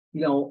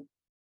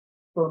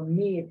 for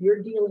me, if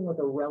you're dealing with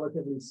a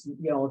relatively,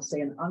 say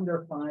an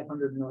under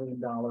 $500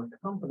 million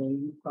company,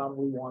 you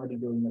probably want to be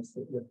doing this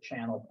with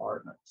channel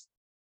partners.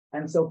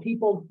 And so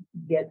people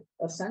get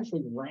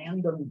essentially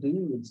random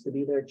dudes to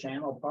be their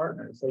channel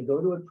partners. They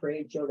go to a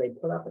trade show, they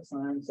put up a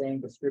sign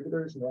saying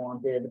distributors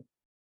wanted,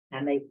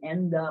 and they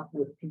end up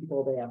with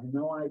people. They have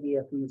no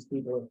idea if these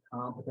people are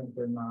competent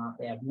or not.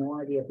 They have no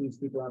idea if these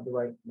people have the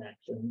right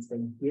connections. They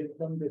give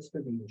them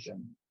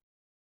distribution.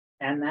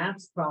 And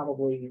that's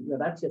probably,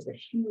 that's just a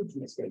huge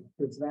mistake,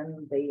 because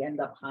then they end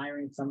up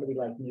hiring somebody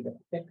like me to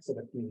fix it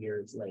a few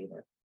years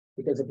later.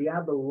 Because if you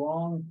have the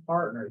wrong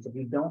partners, if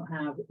you don't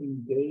have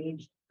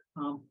engaged,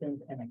 competent,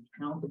 and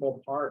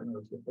accountable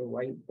partners with the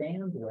right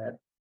bandwidth,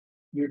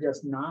 you're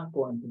just not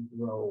going to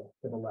grow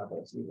to the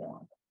levels you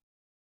want.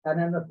 And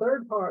then the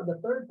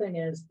third thing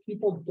is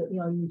people,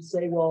 you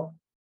say, well,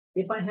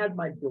 if I had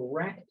my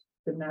direct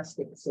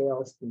domestic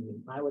sales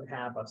team, I would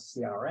have a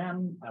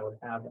CRM, I would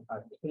have a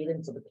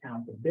cadence of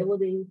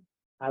accountability,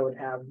 I would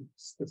have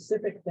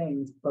specific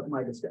things, but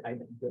my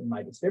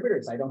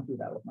distributors, I don't do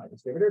that with my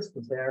distributors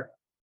because they're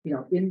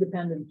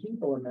independent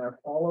people and they're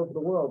all over the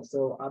world.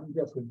 So I'm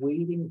just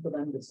waiting for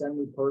them to send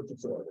me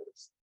purchase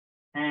orders.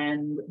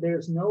 And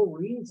there's no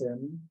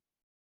reason,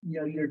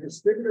 your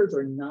distributors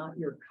are not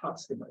your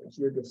customers.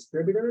 Your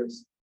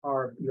distributors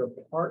are your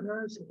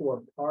partners who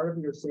are part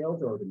of your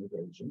sales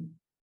organization,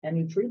 and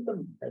you treat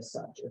them as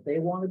such. If they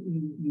want to,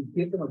 you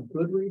give them a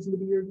good reason to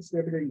be your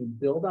distributor, you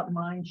build up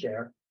mind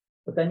share,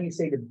 but then you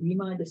say, to be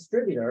my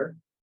distributor,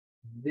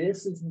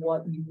 this is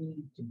what you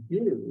need to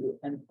do.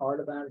 And part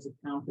of that is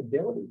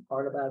accountability.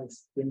 Part of that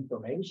is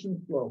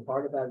information flow.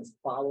 Part of that is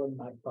following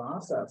my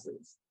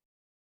processes.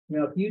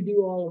 If you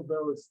do all of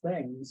those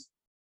things,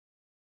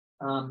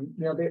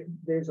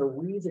 there's a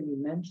reason. You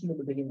mentioned at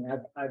the beginning,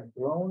 I've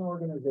grown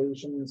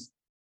organizations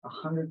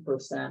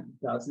 100%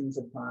 dozens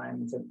of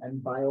times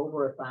and by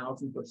over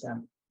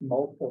 1,000%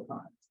 multiple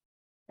times.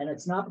 And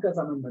it's not because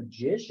I'm a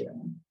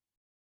magician.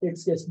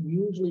 It's just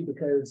usually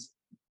because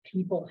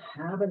people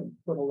haven't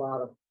put a lot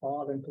of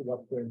thought into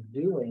what they're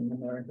doing in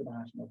their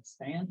international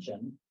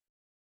expansion,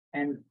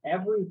 and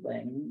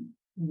everything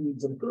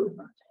needs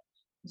improvement.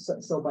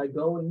 So by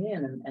going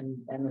in and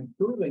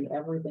improving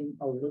everything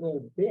a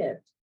little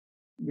bit,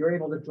 you're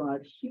able to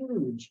drive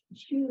huge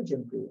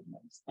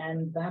improvements,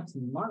 and that's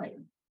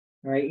money,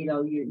 right?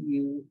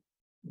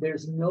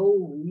 There's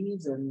no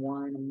reason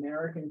why an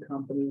American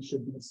company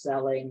should be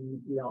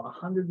selling,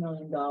 $100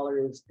 million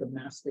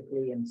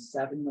domestically and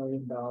 $7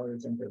 million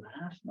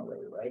internationally,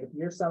 right? If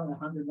you're selling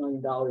 $100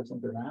 million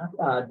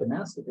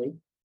domestically,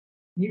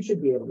 you should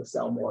be able to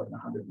sell more than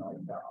 $100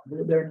 million.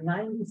 There are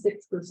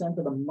 96%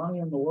 of the money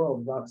in the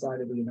world is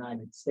outside of the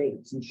United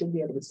States. You should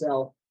be able to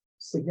sell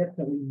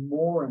significantly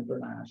more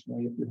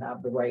internationally if you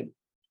have the right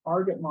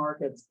target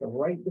markets, the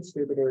right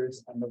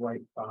distributors, and the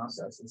right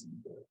processes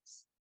in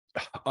place.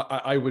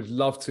 I would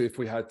love to, if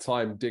we had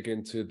time, dig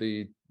into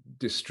the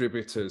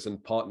distributors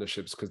and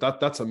partnerships, because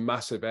that's a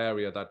massive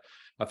area that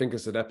I think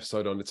is an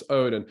episode on its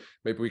own, and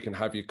maybe we can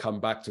have you come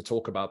back to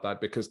talk about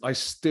that, because I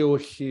still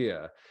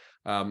hear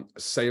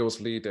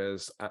sales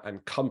leaders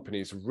and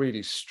companies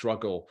really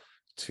struggle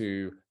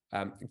to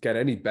get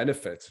any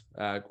benefit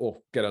or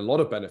get a lot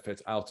of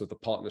benefit out of the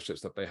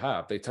partnerships that they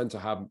have. They tend to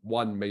have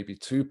one, maybe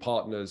two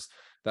partners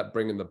that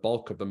bring in the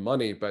bulk of the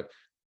money, but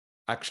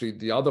actually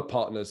the other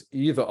partners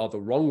either are the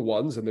wrong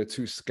ones and they're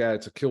too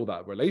scared to kill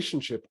that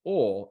relationship,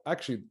 or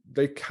actually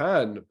they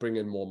can bring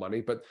in more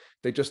money, but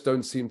they just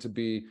don't seem to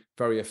be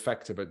very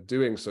effective at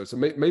doing so. So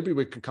maybe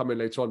we can come in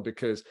later on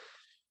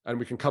and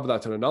we can cover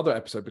that in another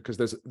episode, because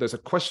there's a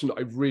question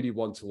I really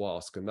want to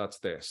ask, and that's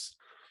this.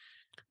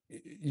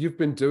 You've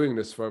been doing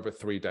this for over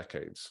 3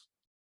 decades.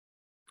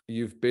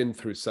 You've been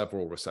through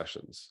several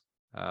recessions.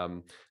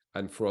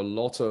 And for a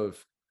lot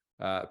of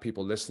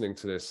people listening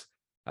to this,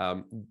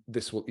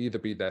 this will either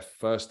be their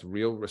first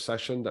real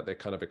recession that they're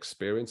kind of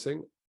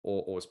experiencing,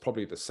 or it's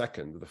probably the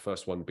second, the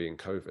first one being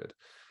COVID.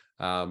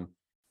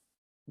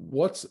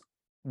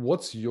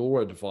 What's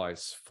your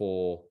advice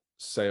for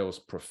sales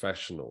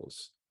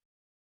professionals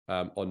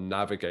on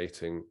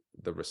navigating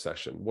the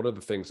recession? What are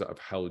the things that have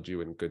held you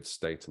in good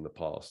state in the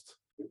past?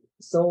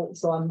 So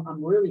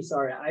I'm really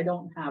sorry. I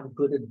don't have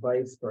good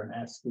advice for an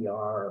SDR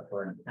or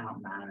for an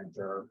account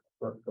manager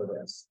for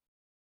this.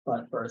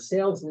 But for a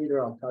sales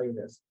leader, I'll tell you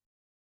this.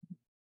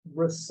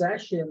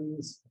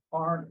 Recessions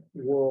aren't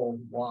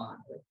worldwide,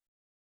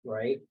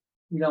 right?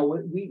 You know,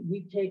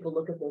 we take a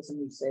look at this and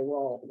we say,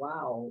 well,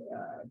 wow,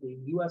 the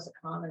US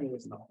economy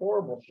is in a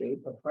horrible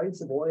shape. The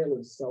price of oil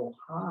is so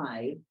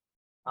high.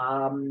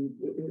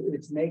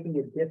 It's making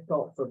it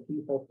difficult for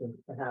people to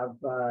have,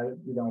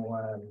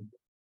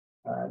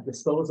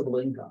 disposable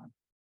income.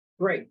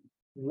 Great.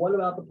 What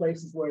about the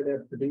places where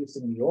they're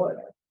producing the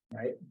oil,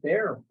 right?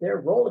 They're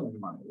rolling in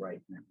money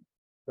right now,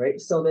 right?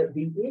 So that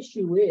the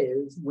issue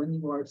is, when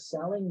you are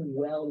selling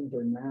well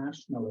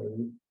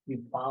internationally,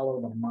 you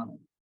follow the money.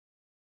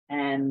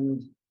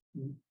 And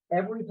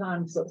every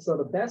time, so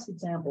the best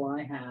example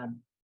I had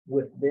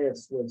with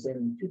this was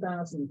in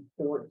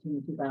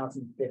 2014,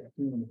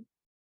 2015.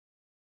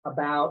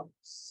 About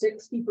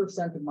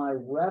 60% of my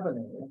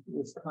revenue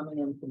was coming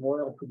in from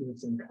oil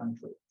producing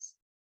countries.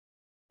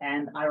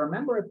 And I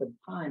remember at the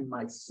time,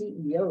 my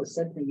CEO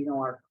said to me, you know,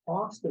 our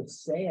cost of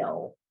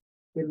sale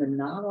in the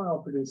non-oil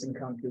producing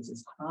countries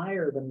is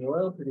higher than the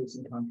oil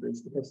producing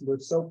countries because we're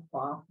so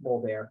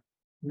profitable there.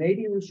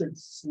 Maybe we should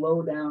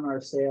slow down our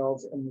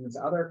sales in these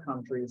other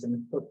countries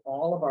and put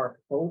all of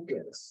our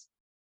focus.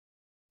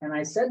 And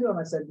I said to him,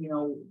 I said, you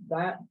know,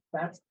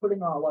 that's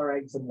putting all our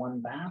eggs in one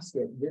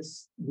basket.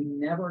 We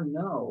never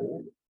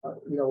know,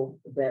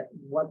 that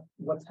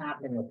what's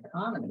happening with the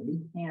economy. We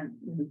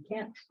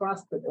can't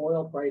trust that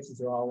oil prices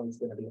are always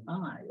going to be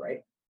high,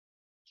 right?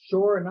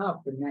 Sure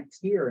enough, the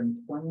next year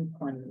in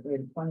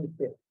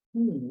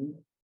 2015,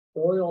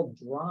 oil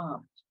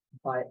dropped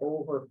by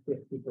over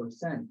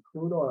 50%,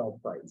 crude oil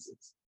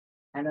prices.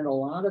 And in a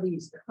lot of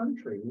these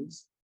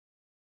countries,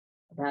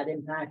 that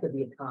impacted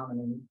the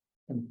economy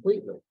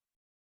completely.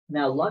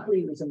 Now,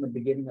 luckily, it was in the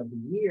beginning of the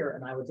year,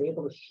 and I was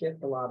able to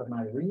shift a lot of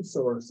my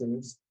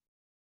resources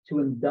to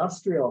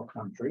industrial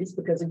countries,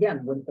 because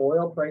again, when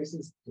oil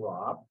prices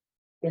drop,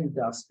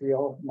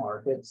 industrial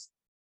markets,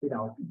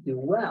 do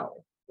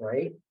well,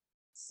 right?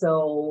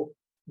 So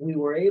we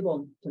were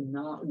able to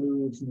not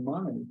lose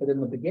money. But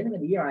in the beginning of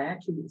the year, I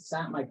actually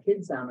sat my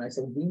kids down and I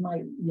said, you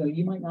might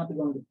not be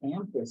going to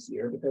camp this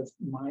year because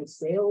my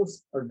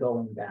sales are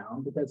going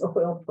down because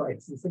oil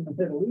prices in the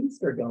Middle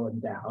East are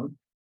going down.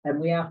 And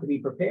we have to be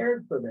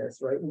prepared for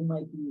this, right? We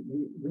might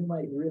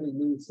really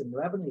lose some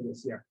revenue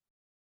this year.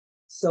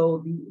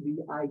 So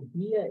the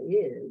idea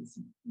is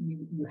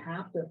you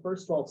have to,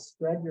 first of all,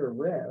 spread your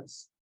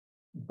risk.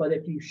 But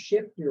if you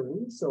shift your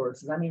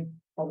resources, I mean,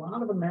 a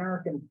lot of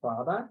American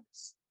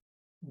products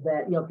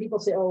that, people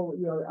say, oh,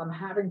 I'm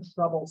having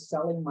trouble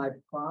selling my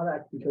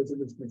product because it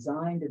was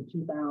designed in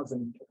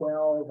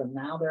 2012 and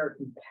now there are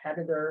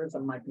competitors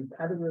and my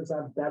competitors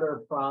have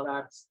better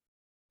products.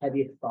 Have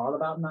you thought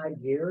about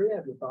Nigeria?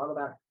 Have you thought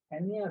about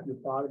Kenya? Have you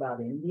thought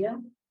about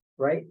India?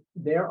 Right?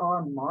 There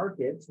are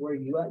markets where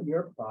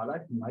your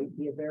product might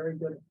be a very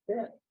good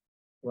fit,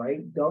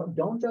 right?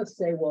 Don't just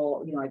say,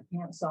 well, I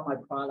can't sell my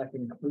product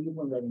in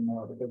Cleveland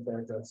anymore because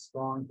there's a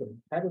strong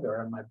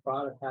competitor and my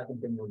product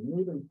hasn't been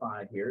renewed in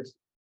 5 years.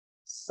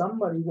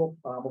 Somebody will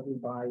probably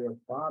buy your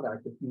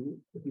product if you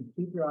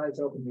keep your eyes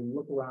open, you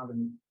look around and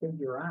you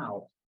figure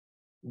out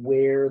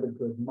where the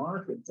good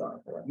markets are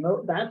for it.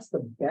 No, that's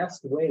the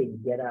best way to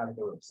get out of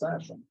a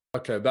recession.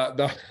 Okay,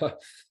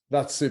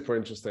 that's super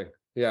interesting.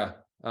 Yeah,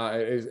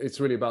 it's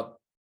really about,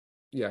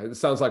 it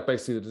sounds like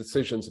basically the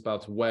decisions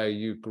about where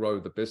you grow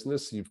the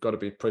business, you've got to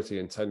be pretty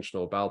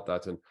intentional about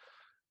that. And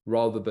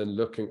rather than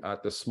looking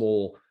at the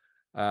small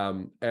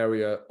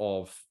area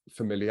of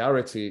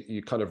familiarity,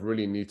 you kind of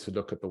really need to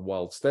look at the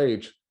world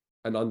stage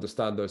and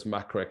understand those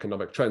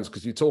macroeconomic trends,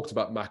 because you talked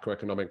about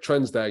macroeconomic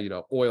trends there,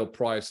 oil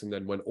price, and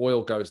then when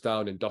oil goes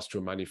down,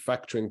 industrial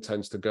manufacturing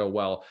tends to go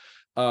well.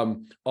 Are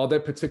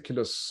there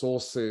particular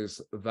sources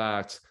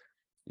that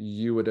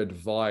you would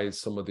advise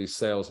some of these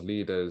sales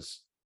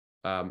leaders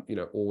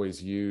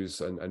always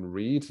use and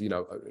read.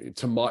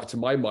 To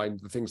my mind,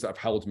 the things that have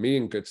held me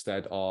in good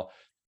stead are,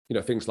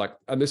 things like,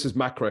 and this is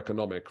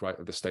macroeconomic, right,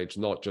 at this stage,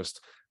 not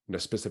just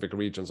specific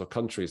regions or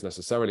countries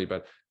necessarily,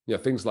 but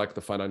things like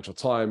the Financial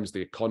Times,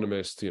 the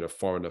Economist,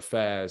 Foreign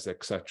Affairs,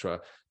 etc.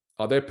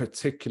 Are there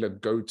particular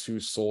go-to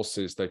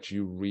sources that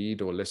you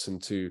read or listen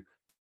to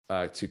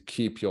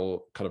keep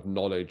your kind of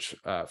knowledge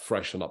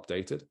fresh and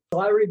updated? So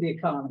I read The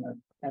Economist,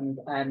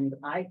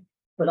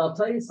 but I'll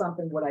tell you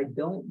something. What I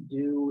don't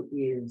do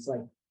is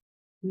like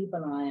keep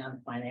an eye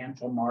on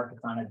financial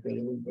markets on a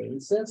daily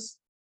basis.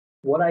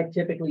 What I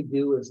typically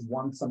do is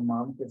once a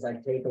month is I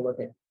take a look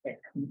at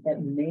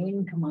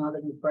main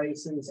commodity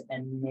prices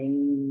and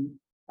main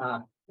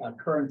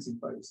currency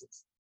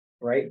prices,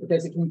 right?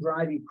 Because it can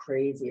drive you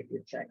crazy if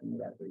you're checking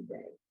it every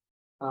day.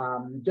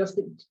 Just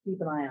to keep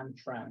an eye on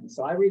trends.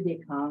 So I read The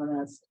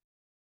Economist.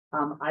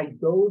 I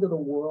go to the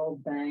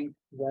World Bank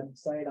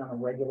website on a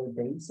regular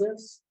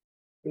basis.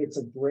 It's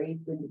a great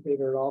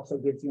indicator. It also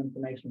gives you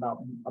information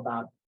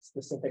about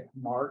specific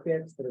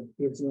markets, but it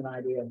gives you an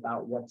idea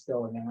about what's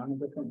going on in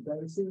different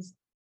places.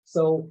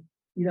 So,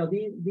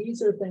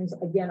 these are things,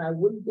 again, I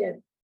wouldn't get,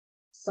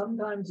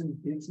 sometimes in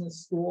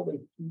business school, they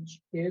teach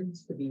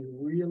kids to be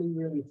really,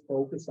 really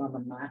focused on the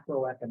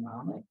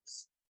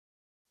macroeconomics.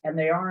 And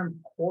they are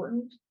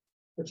important,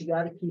 but you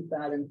got to keep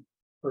that in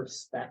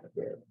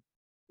perspective,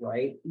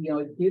 right?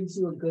 It gives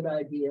you a good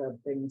idea of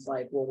things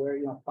like, well, where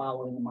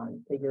following the money,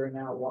 figuring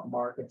out what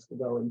markets to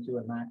go into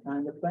and that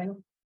kind of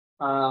thing.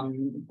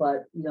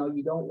 But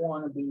you don't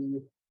want to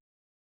be,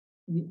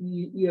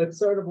 it's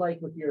sort of like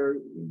with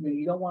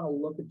you don't want to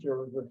look at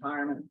your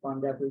retirement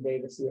fund every day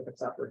to see if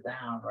it's up or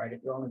down, right? If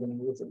you're only going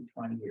to use it in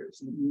 20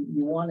 years,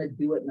 you want to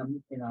do it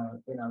in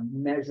a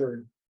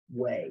measured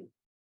way,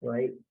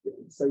 right?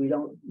 So you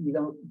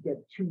don't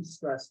get too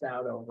stressed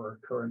out over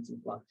currency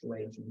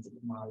fluctuations and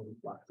commodity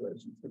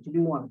fluctuations, but you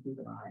do want to keep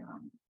an eye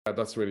on it. Yeah,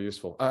 that's really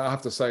useful. I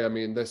have to say, I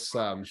mean, this,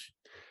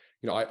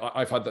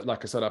 I've had that,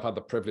 like I said, I've had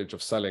the privilege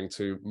of selling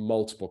to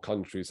multiple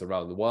countries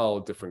around the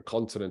world, different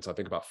continents. I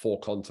think about 4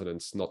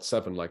 continents, not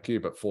 7 like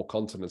you, but 4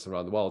 continents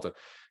around the world. And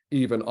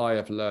even I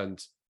have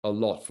learned a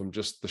lot from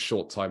just the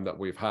short time that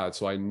we've had.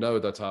 So I know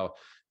that our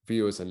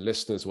viewers and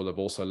listeners will have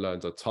also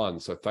learned a ton.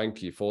 So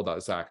thank you for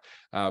that, Zach.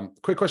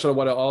 Quick question I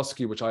want to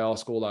ask you, which I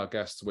ask all our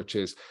guests, which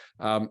is,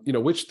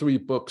 which 3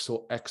 books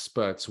or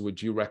experts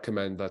would you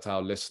recommend that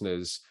our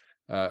listeners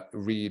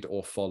read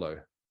or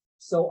follow?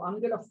 So I'm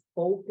going to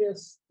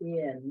focus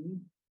in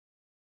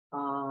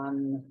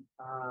on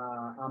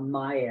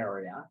my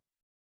area,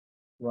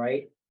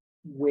 right?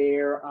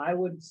 Where I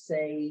would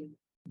say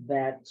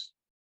that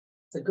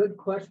it's a good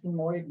question,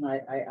 Lloyd, and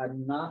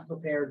I'm not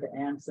prepared to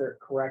answer it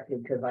correctly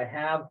because I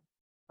have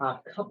a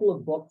couple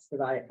of books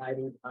that I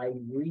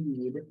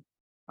read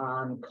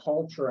on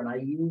culture, and I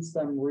use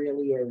them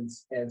really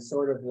as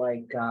sort of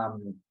like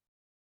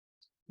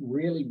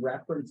really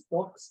reference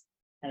books.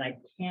 And I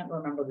can't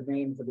remember the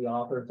names of the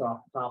authors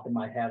off the top of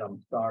my head.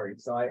 I'm sorry.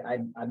 So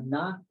I'm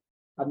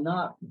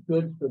not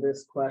good for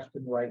this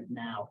question right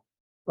now.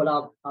 But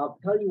I'll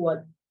tell you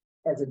what,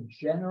 as a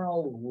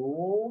general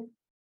rule,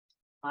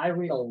 I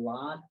read a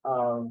lot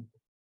of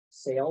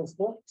sales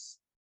books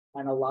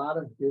and a lot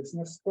of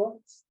business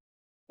books.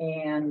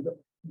 And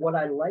what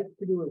I like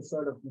to do is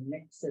sort of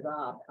mix it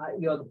up.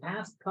 The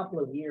past couple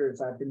of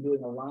years, I've been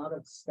doing a lot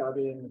of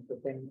studying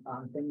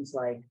on things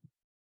like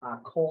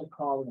cold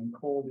calling and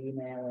cold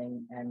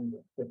emailing and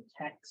the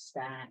tech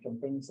stack and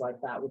things like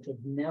that, which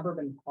have never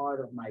been part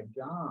of my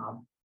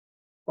job.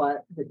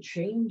 But the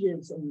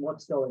changes in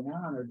what's going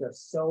on are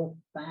just so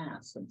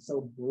fast and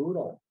so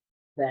brutal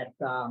that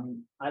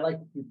I like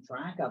to keep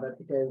track of it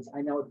because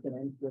I know it's going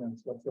to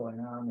influence what's going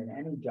on in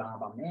any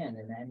job I'm in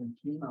and any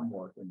team I'm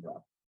working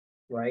with,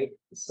 right?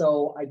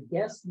 So I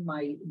guess I'm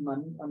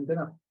going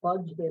to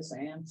fudge this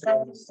answer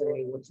and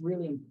say what's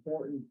really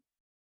important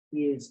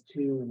is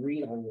to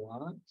read a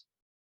lot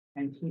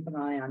and keep an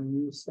eye on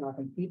new stuff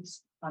and keep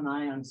an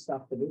eye on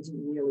stuff that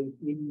isn't really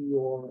in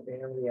your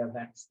area of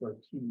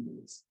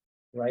expertise,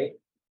 right?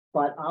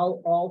 But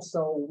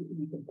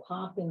you can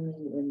pop in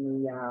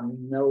the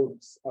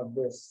notes of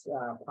this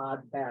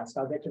podcast.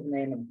 I'll get you the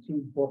name of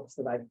 2 books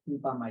that I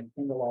keep on my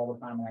Kindle all the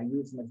time, and I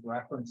use them as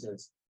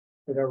references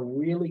that are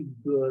really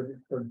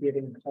good for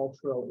giving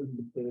cultural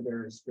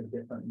indicators for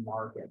different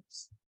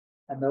markets.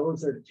 And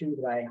those are 2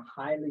 that I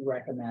highly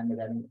recommend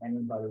that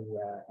anybody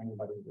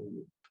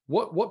read.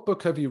 What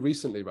book have you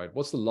recently read?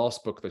 What's the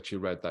last book that you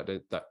read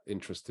that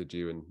interested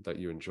you and that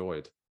you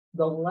enjoyed?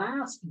 The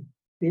last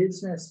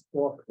business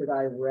book that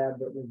I read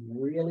that was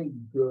really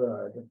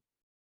good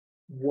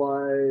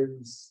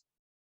was,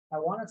 I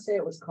want to say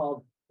it was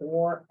called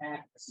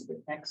 4X,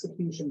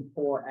 Execution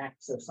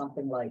 4X or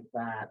something like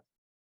that.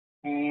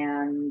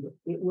 And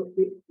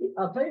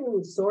I'll tell you, it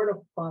was sort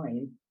of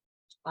funny.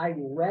 I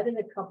read it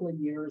a couple of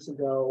years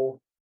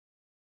ago.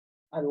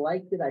 I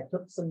liked it. I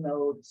took some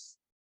notes.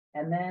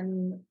 And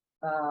then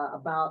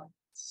about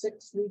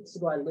 6 weeks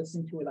ago, I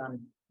listened to it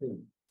on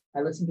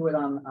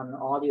an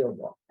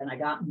audiobook, and I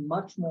got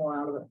much more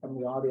out of it from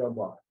the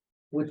audiobook.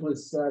 which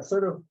was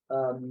sort of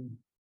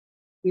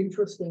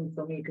interesting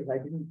for me because I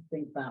didn't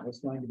think that was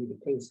going to be the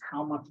case,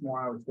 how much more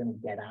I was going to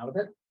get out of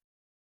it.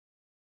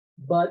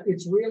 But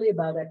it's really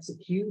about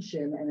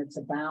execution, and it's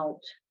about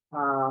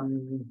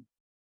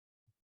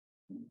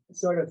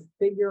sort of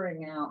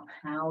figuring out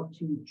how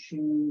to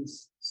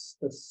choose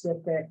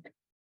specific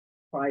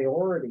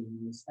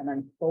priorities and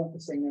then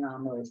focusing in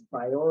on those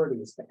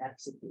priorities to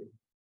execute.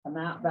 And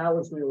that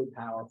was really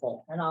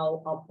powerful. And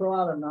I'll throw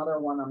out another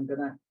one. I'm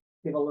gonna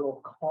give a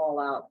little call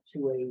out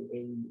to a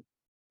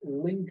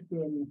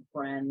LinkedIn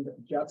friend,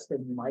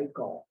 Justin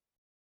Michael.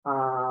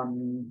 I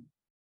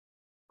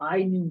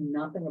knew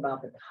nothing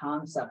about the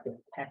concept of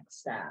tech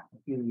stack a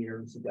few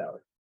years ago.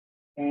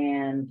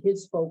 And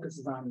his focus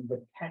is on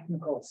the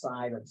technical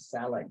side of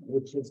selling,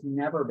 which has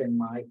never been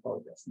my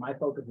focus. My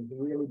focus has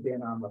really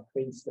been on the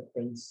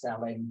face-to-face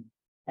selling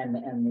and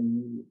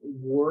the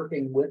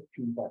working with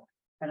people.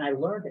 And I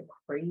learned a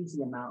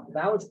crazy amount.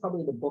 That was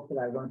probably the book that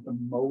I learned the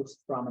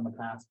most from in the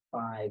past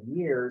 5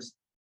 years,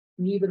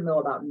 even though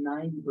about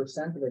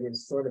 90% of it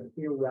is sort of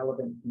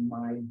irrelevant to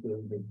my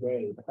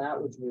day-to-day. But that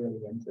was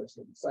really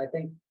interesting. So I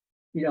think,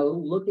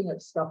 looking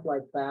at stuff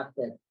like that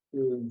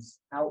is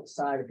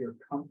outside of your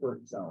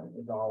comfort zone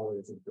is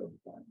always a good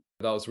thing.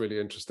 That was really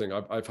interesting.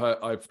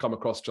 I've come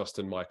across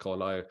Justin Michael,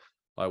 and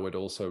I would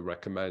also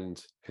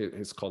recommend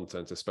his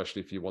content,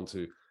 especially if you want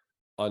to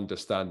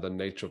understand the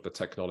nature of the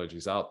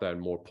technologies out there, and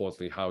more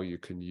importantly, how you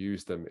can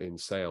use them in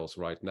sales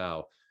right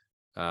now.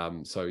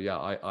 So yeah,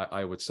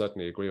 I would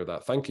certainly agree with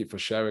that. Thank you for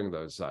sharing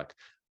those, Zach.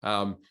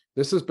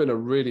 This has been a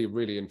really,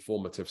 really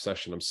informative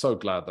session. I'm so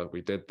glad that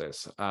we did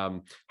this.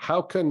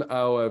 How can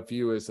our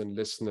viewers and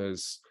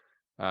listeners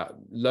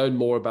learn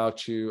more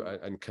about you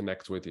and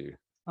connect with you?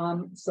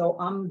 So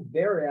I'm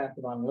very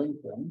active on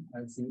LinkedIn,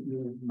 as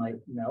you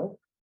might know.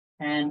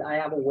 And I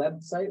have a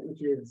website,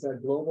 which is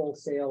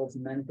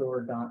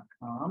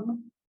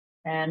globalsalesmentor.com.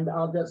 And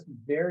I'll just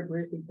very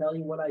briefly tell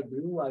you what I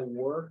do. I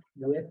work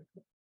with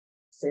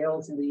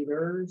sales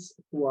leaders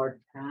who are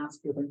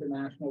tasked with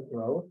international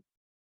growth.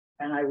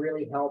 And I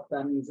really help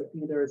them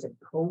either as a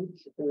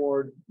coach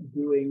or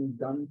doing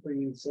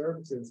done-for-you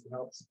services to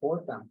help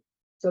support them.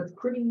 So it's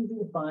pretty easy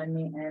to find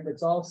me, and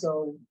it's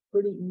also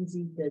pretty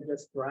easy to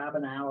just grab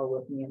an hour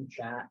with me and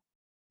chat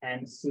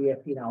and see if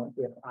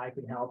I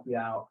can help you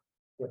out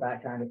with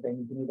that kind of thing.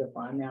 You can either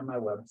find me on my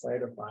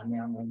website or find me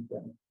on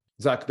LinkedIn.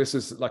 Zach, this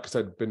is, like I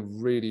said, been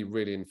really,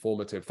 really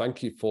informative.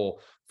 Thank you for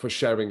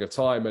sharing your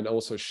time, and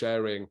also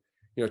sharing,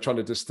 trying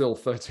to distill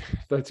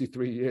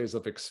 33 years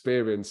of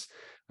experience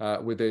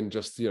within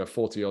just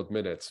 40 odd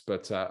minutes.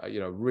 But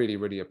really,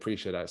 really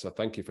appreciate that. So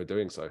thank you for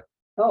doing so.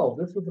 Oh,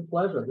 this was a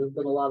pleasure. This has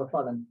been a lot of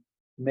fun, and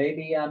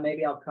maybe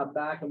I'll come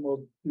back and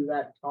we'll do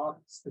that talk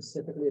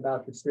specifically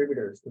about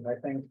distributors, because I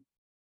think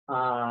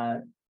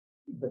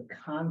the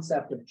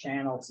concept of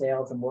channel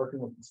sales and working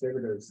with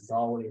distributors is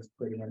always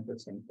pretty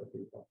interesting for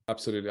people.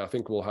 Absolutely. I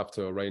think we'll have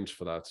to arrange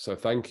for that. So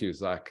thank you,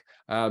 Zach.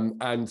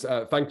 And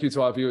thank you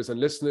to our viewers and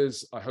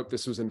listeners. I hope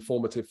this was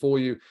informative for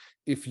you.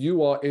 If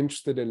you are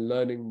interested in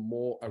learning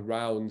more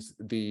around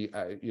the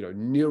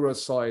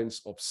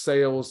neuroscience of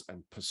sales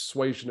and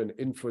persuasion and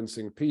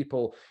influencing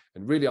people,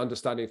 and really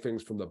understanding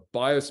things from the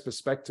buyer's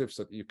perspective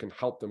so that you can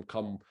help them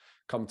come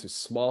to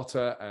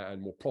smarter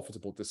and more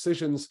profitable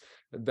decisions,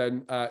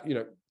 then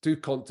do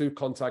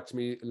contact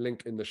me.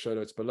 Link in the show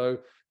notes below.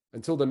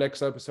 Until the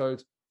next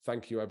episode,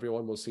 thank you,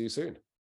 everyone. We'll see you soon.